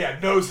 because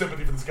no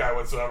sympathy for this guy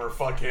whatsoever.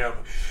 Fuck him.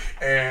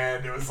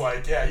 And it was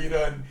like, you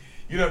done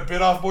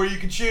bit off more you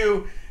can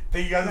chew.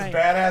 Think you got this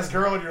badass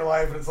girl in your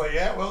life, and it's like,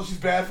 well, she's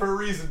bad for a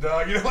reason,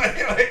 dog. You know, like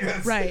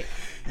that's, right.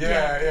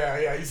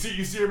 Yeah. You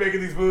see her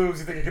making these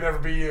moves. You think it could never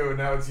be you, and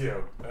now it's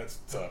you. That's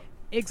tough.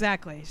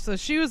 Exactly. So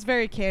she was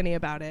very canny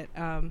about it.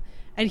 And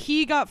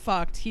he got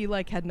fucked. He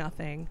had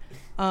nothing.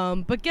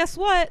 But guess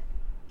what?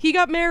 He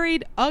got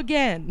married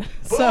again.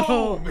 Boom!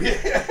 So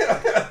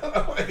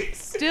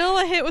still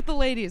a hit with the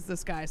ladies,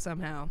 this guy,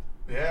 somehow.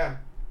 Yeah.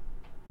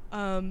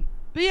 But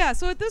yeah,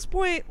 so at this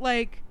point,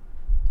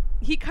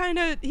 he kind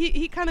of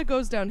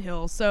goes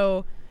downhill.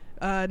 So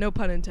no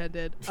pun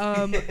intended.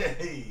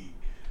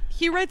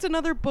 He writes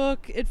another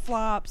book. It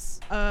flops.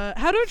 How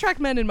to Attract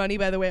Men and Money,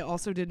 by the way,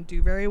 also didn't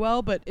do very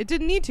well, but it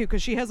didn't need to,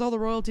 because she has all the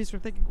royalties for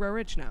Think and Grow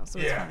Rich now, so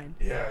it's fine.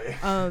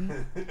 Yeah.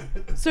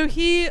 So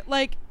he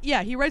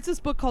writes this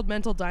book called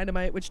Mental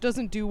Dynamite, which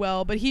doesn't do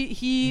well, but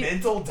he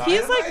Mental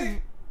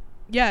Dynamite?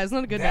 It's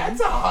not a good name.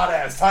 That's a hot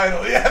ass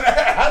title.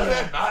 Yeah, how did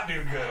that not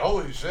do good?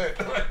 Holy shit!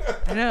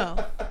 I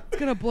know. It's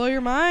gonna blow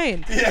your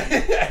mind.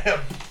 Yeah.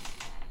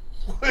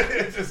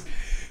 It's just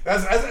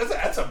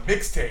that's a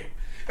mixtape.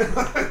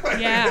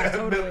 Yeah,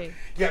 totally.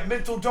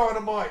 Mental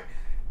Dynamite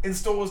in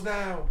stores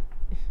now.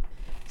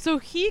 So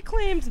he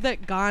claimed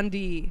that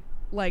Gandhi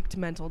liked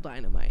Mental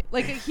Dynamite.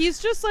 He's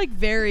just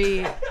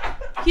very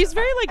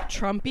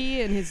Trumpy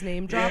in his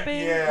name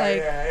dropping.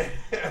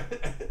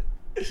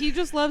 He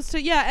just loves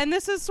to, and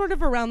this is sort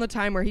of around the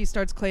time where he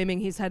starts claiming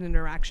he's had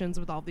interactions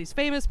with all these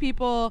famous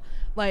people.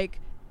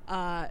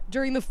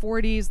 During the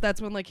 40s,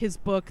 that's when his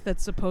book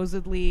that's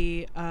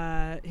supposedly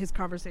his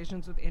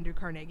conversations with Andrew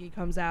Carnegie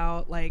comes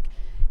out.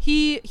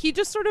 He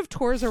just sort of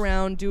tours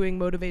around doing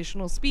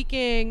motivational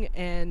speaking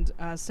and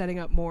setting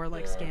up more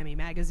scammy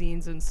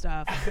magazines and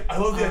stuff. I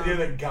love the idea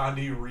that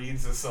Gandhi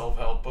reads a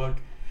self-help book.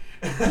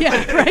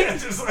 Yeah, right.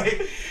 Just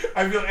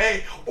I feel,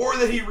 or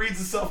that he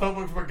reads a self-help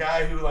book from a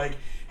guy who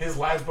his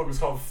last book was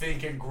called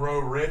Think and Grow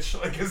Rich.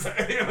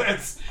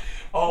 That's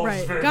all.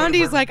 Right.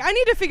 Gandhi's I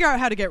need to figure out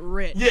how to get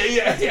rich.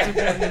 Yeah.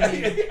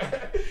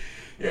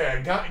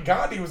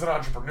 Gandhi was an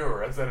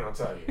entrepreneur. That's what I'll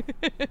tell you.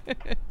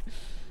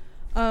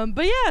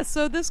 But yeah,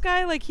 so this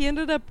guy, he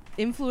ended up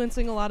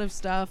influencing a lot of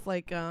stuff,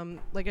 like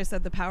I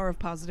said, the power of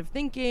positive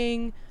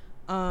thinking.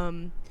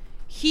 The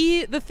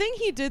thing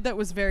he did that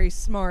was very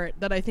smart,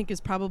 that I think is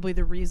probably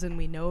the reason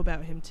we know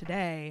about him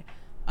today,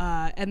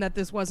 and that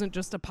this wasn't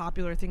just a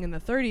popular thing in the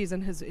 30s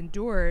and has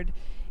endured,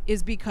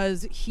 is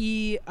because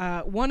he,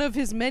 one of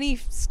his many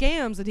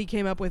scams that he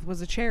came up with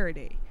was a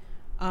charity.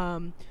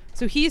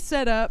 So he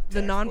set up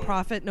the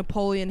nonprofit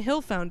Napoleon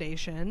Hill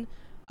Foundation,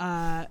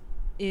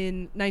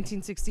 in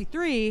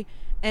 1963,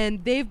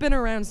 and they've been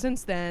around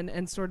since then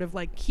and sort of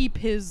keep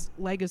his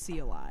legacy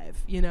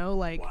alive,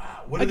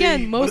 wow.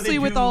 Again, mostly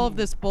with all of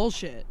this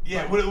bullshit.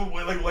 Yeah,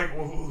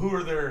 who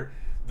are the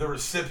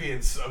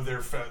recipients of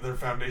their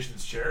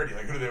foundation's charity?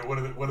 What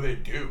do they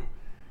do?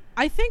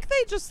 I think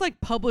they just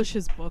publish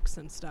his books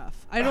and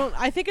stuff.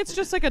 I think it's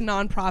just a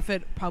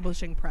non-profit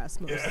publishing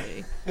press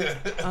mostly.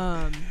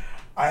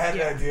 I had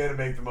an idea to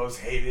make the most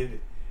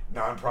hated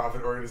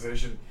non-profit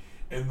organization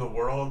in the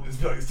world is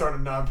start a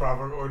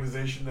non-profit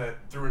organization that,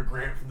 through a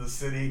grant from the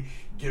city,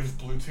 gives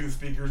Bluetooth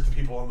speakers to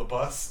people on the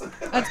bus.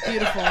 That's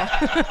beautiful.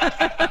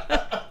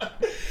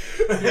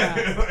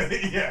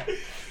 Yeah.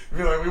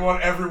 We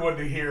want everyone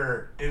to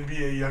hear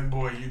NBA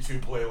Youngboy YouTube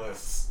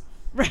playlists.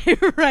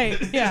 Right,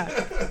 yeah.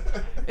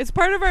 It's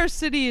part of our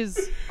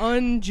city's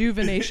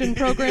unjuvenation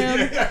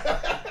program.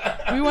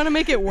 We want to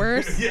make it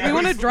worse. We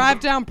want to drive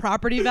down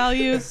property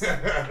values. We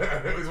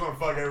just want to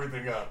fuck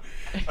everything up.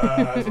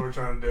 That's what we're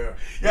trying to do.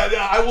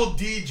 Yeah, I will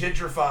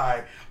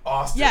de-gentrify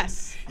Austin.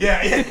 Yes.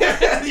 Yeah,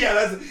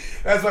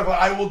 that's my plan.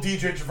 I will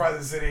de-gentrify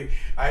the city.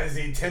 I just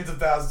need tens of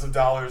thousands of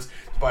dollars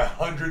to buy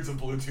hundreds of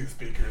Bluetooth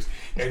speakers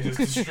and just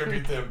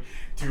distribute them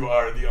to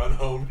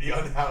the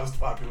unhoused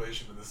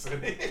population of the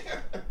city.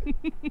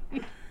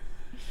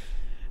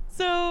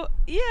 So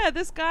yeah,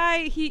 this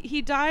guy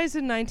he dies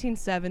in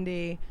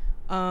 1970.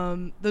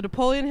 The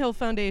Napoleon Hill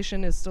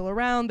Foundation is still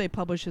around. They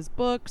publish his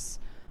books.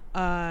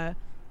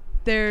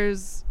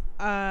 There's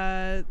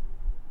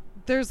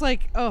there's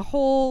like a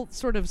whole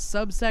sort of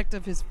subsect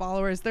of his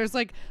followers. There's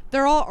like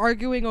they're all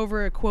arguing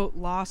over a quote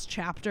lost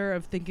chapter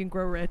of Think and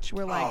Grow Rich,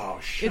 where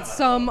like it's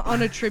some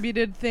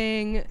unattributed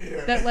thing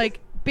that like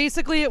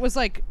basically it was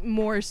like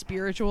more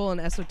spiritual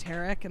and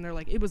esoteric, and they're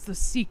like it was the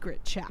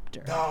secret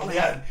chapter. Oh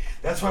yeah,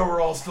 that's why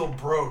we're all still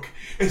broke.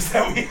 Is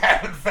that we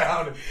haven't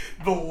found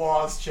the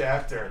lost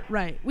chapter?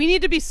 Right. We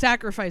need to be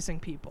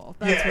sacrificing people.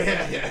 That's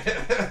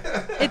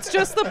It's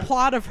just the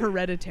plot of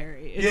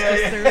Hereditary.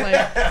 It's they're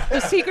like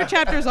the secret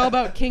chapter is all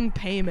about King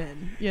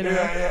Payman. You know.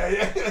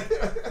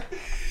 Yeah.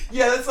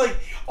 Yeah, that's like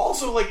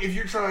also like if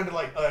you're trying to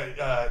like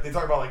they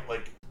talk about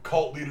like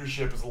cult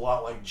leadership is a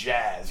lot like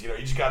jazz. You know,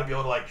 you just got to be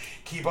able to like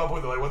keep up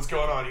with it. Like what's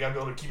going on? You got to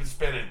be able to keep it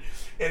spinning.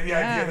 And the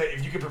idea that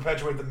if you can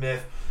perpetuate the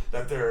myth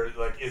that there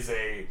like is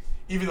a,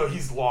 even though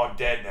he's long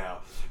dead now,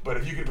 but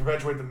if you can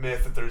perpetuate the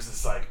myth that there's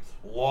this like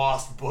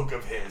lost book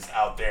of his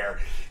out there,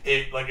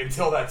 it like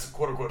until that's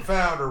quote unquote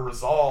found or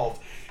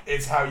resolved,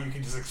 it's how you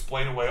can just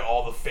explain away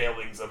all the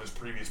failings of his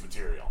previous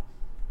material.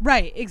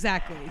 Right,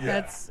 exactly.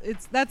 Yeah.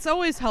 That's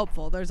always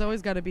helpful. There's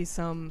always got to be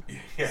some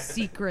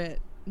secret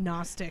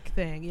Gnostic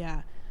thing.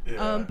 Yeah.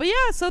 But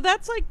yeah, so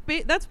that's like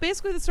that's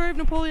basically the story of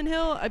Napoleon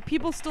Hill.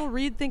 People still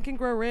read Think and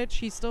Grow Rich.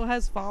 He still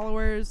has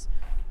followers,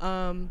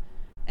 and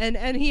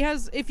he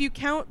has, if you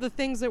count the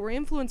things that were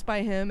influenced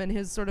by him and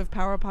his sort of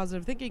power of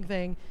positive thinking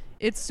thing,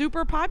 it's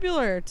super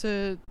popular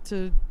to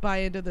buy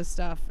into this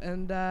stuff.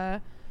 And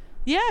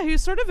yeah, he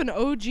was sort of an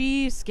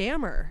OG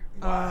scammer.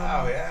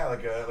 Wow,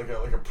 like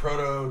a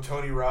proto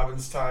Tony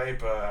Robbins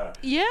type.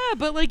 Yeah,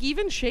 but like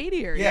even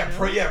shadier.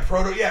 Proto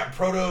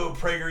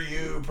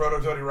PragerU,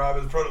 proto Tony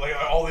Robbins, proto like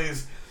all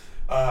these.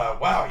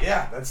 Wow,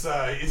 yeah, that's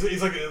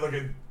he's like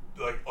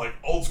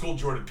old school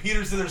Jordan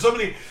Peterson. There's so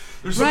many.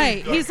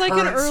 Right, he's like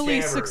an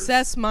early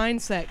success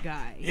mindset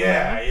guy.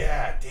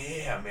 Yeah,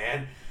 damn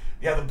man.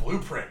 Yeah, the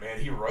blueprint, man.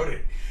 He wrote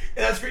it,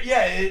 and that's great.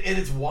 Yeah, and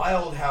it's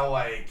wild how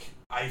like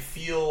I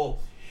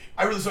feel.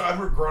 I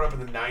remember growing up in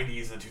the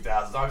 90s and the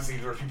 2000s. Obviously,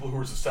 there were people who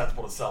were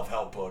susceptible to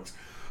self-help books,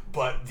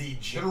 but the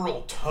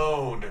general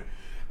tone,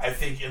 I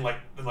think, in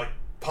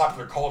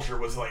popular culture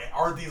was like,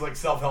 aren't these like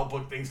self-help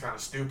book things kind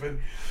of stupid?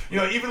 You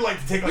know, even like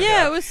to take like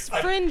it was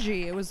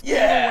fringy. It was a little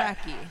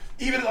wacky.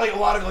 Even like a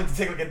lot of like to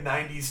take like a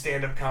 90s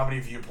stand-up comedy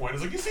viewpoint.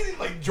 It's like you see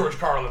like George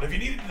Carlin. If you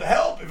needed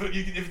help, if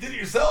you did it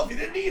yourself, you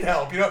didn't need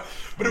help. You know,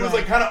 but it was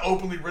like kind of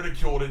openly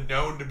ridiculed and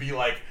known to be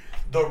like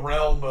the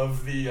realm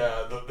of the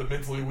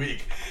mentally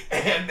weak.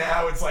 And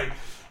now it's like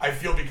I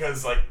feel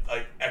because like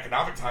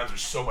economic times are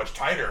so much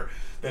tighter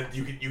that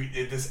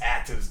this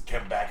act has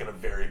come back in a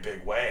very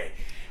big way.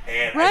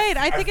 And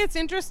I think it's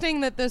interesting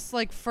that this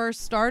like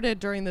first started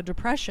during the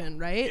Depression,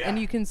 right? Yeah. And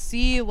you can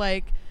see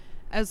like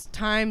as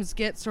times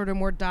get sort of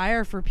more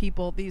dire for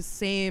people, these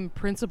same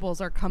principles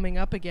are coming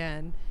up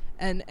again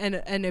and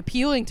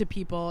appealing to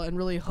people and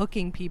really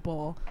hooking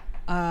people.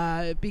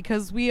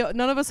 Because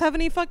none of us have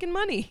any fucking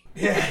money.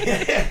 Yeah,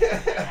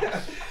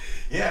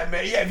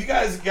 man. Yeah, if you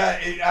guys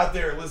got it out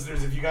there,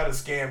 listeners, if you got a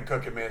scam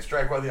cooking, man,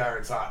 strike while the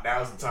iron's hot.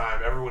 Now's the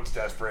time. Everyone's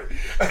desperate.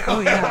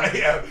 Oh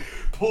yeah.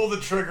 Pull the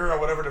trigger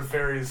on whatever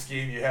nefarious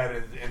scheme you had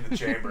in the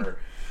chamber.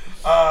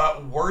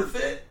 Worth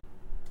it?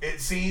 It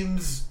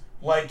seems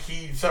like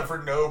he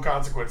suffered no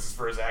consequences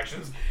for his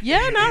actions.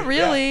 Yeah, not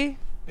really. Yeah.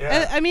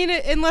 Yeah. I mean,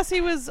 unless he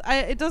was,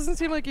 it doesn't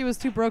seem like he was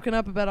too broken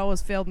up about all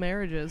his failed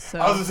marriages. So.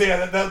 I was gonna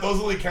say those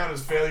only count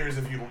as failures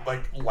if you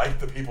like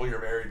the people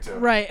you're married to.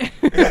 Right.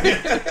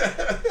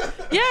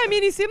 Yeah, I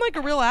mean, he seemed like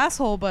a real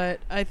asshole,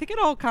 but I think it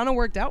all kind of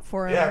worked out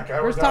for him.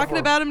 Yeah, we're talking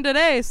about him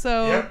today,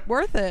 so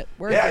worth it.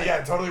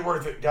 Yeah, totally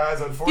worth it,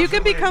 guys. Unfortunately, you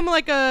could become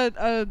like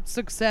a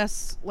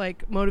success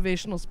like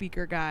motivational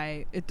speaker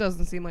guy. It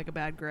doesn't seem like a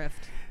bad grift.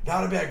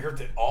 Not a bad grift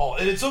at all,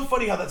 and it's so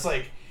funny how that's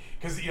like.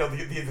 Because, you know,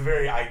 the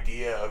very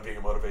idea of being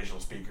a motivational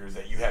speaker is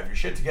that you have your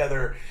shit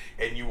together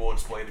and you will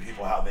explain to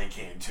people how they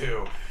can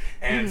too.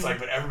 And it's like,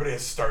 but everybody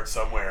has to start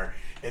somewhere.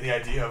 And the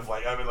idea of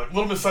like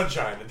Little Miss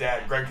Sunshine, the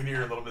dad, Greg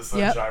Kinnear in Little Miss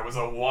Sunshine, was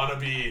a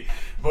wannabe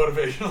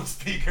motivational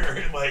speaker.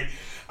 And like,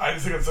 I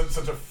just think it's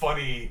such a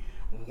funny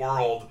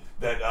world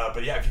that,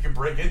 but yeah, if you can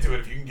break into it,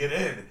 if you can get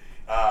in,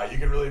 you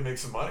can really make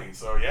some money.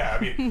 So yeah,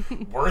 I mean,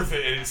 worth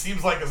it. And it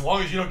seems like as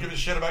long as you don't give a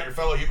shit about your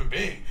fellow human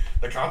being,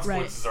 the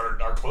consequences are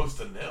close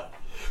to nil.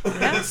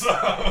 Yeah. So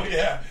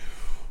yeah,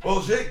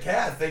 well, shit,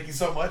 Kath, thank you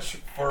so much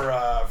for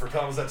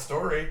telling us that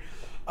story. You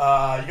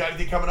got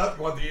anything coming up?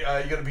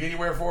 You gonna be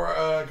anywhere for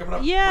coming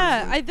up?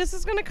 Yeah, this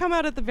is gonna come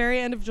out at the very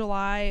end of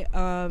July.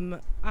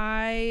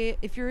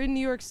 If you're in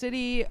New York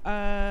City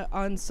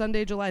on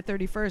Sunday, July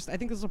 31st, I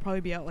think this will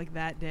probably be out like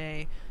that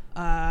day.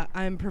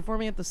 I'm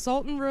performing at the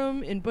Sultan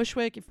Room in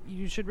Bushwick. If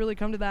you should really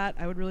come to that,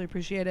 I would really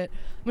appreciate it.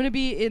 I'm going to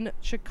be in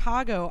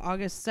Chicago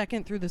August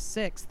 2nd through the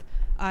 6th.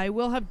 I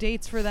will have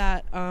dates for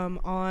that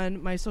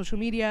on my social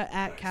media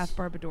at Kath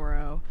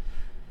Barbadoro.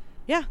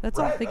 Yeah, that's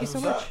all. Thank you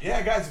so much.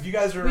 Yeah, guys, if you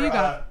guys are,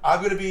 I'm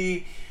going to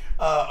be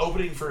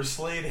opening for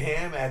Slade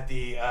Ham at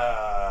the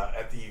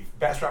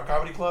Bastrop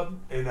Comedy Club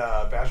in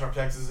Bastrop,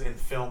 Texas, in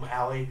Film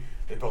Alley.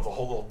 They built a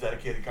whole little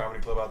dedicated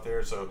comedy club out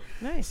there, so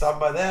nice. Stop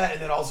by that.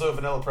 And then also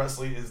Vanilla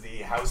Presley is the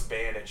house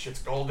band at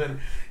Schitt's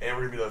Golden, and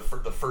we're gonna be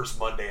the first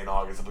Monday in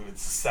August. I believe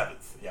it's the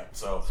 7th. Yeah,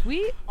 so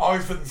sweet.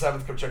 August 5th and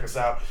 7th. Come check us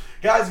out,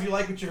 guys. If you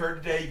like what you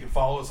heard today, you can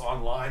follow us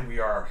online. We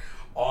are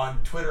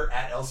on Twitter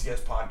at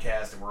LCS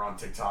Podcast, and we're on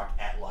TikTok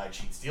at Lie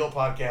Cheat Steal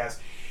Podcast.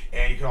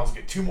 And you can also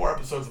get 2 more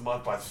episodes a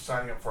month by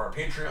signing up for our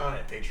Patreon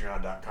at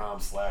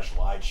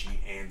patreon.com/Lie Cheat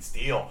and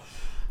Steal.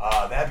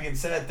 That being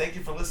said, thank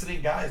you for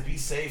listening, guys. Be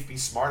safe, be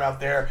smart out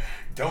there.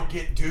 Don't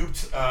get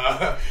duped.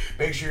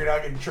 Make sure you're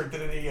not getting tricked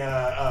in any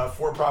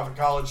for-profit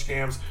college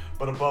scams.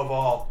 But above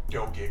all,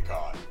 don't get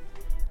caught.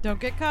 Don't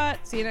get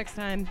caught. See you next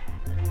time.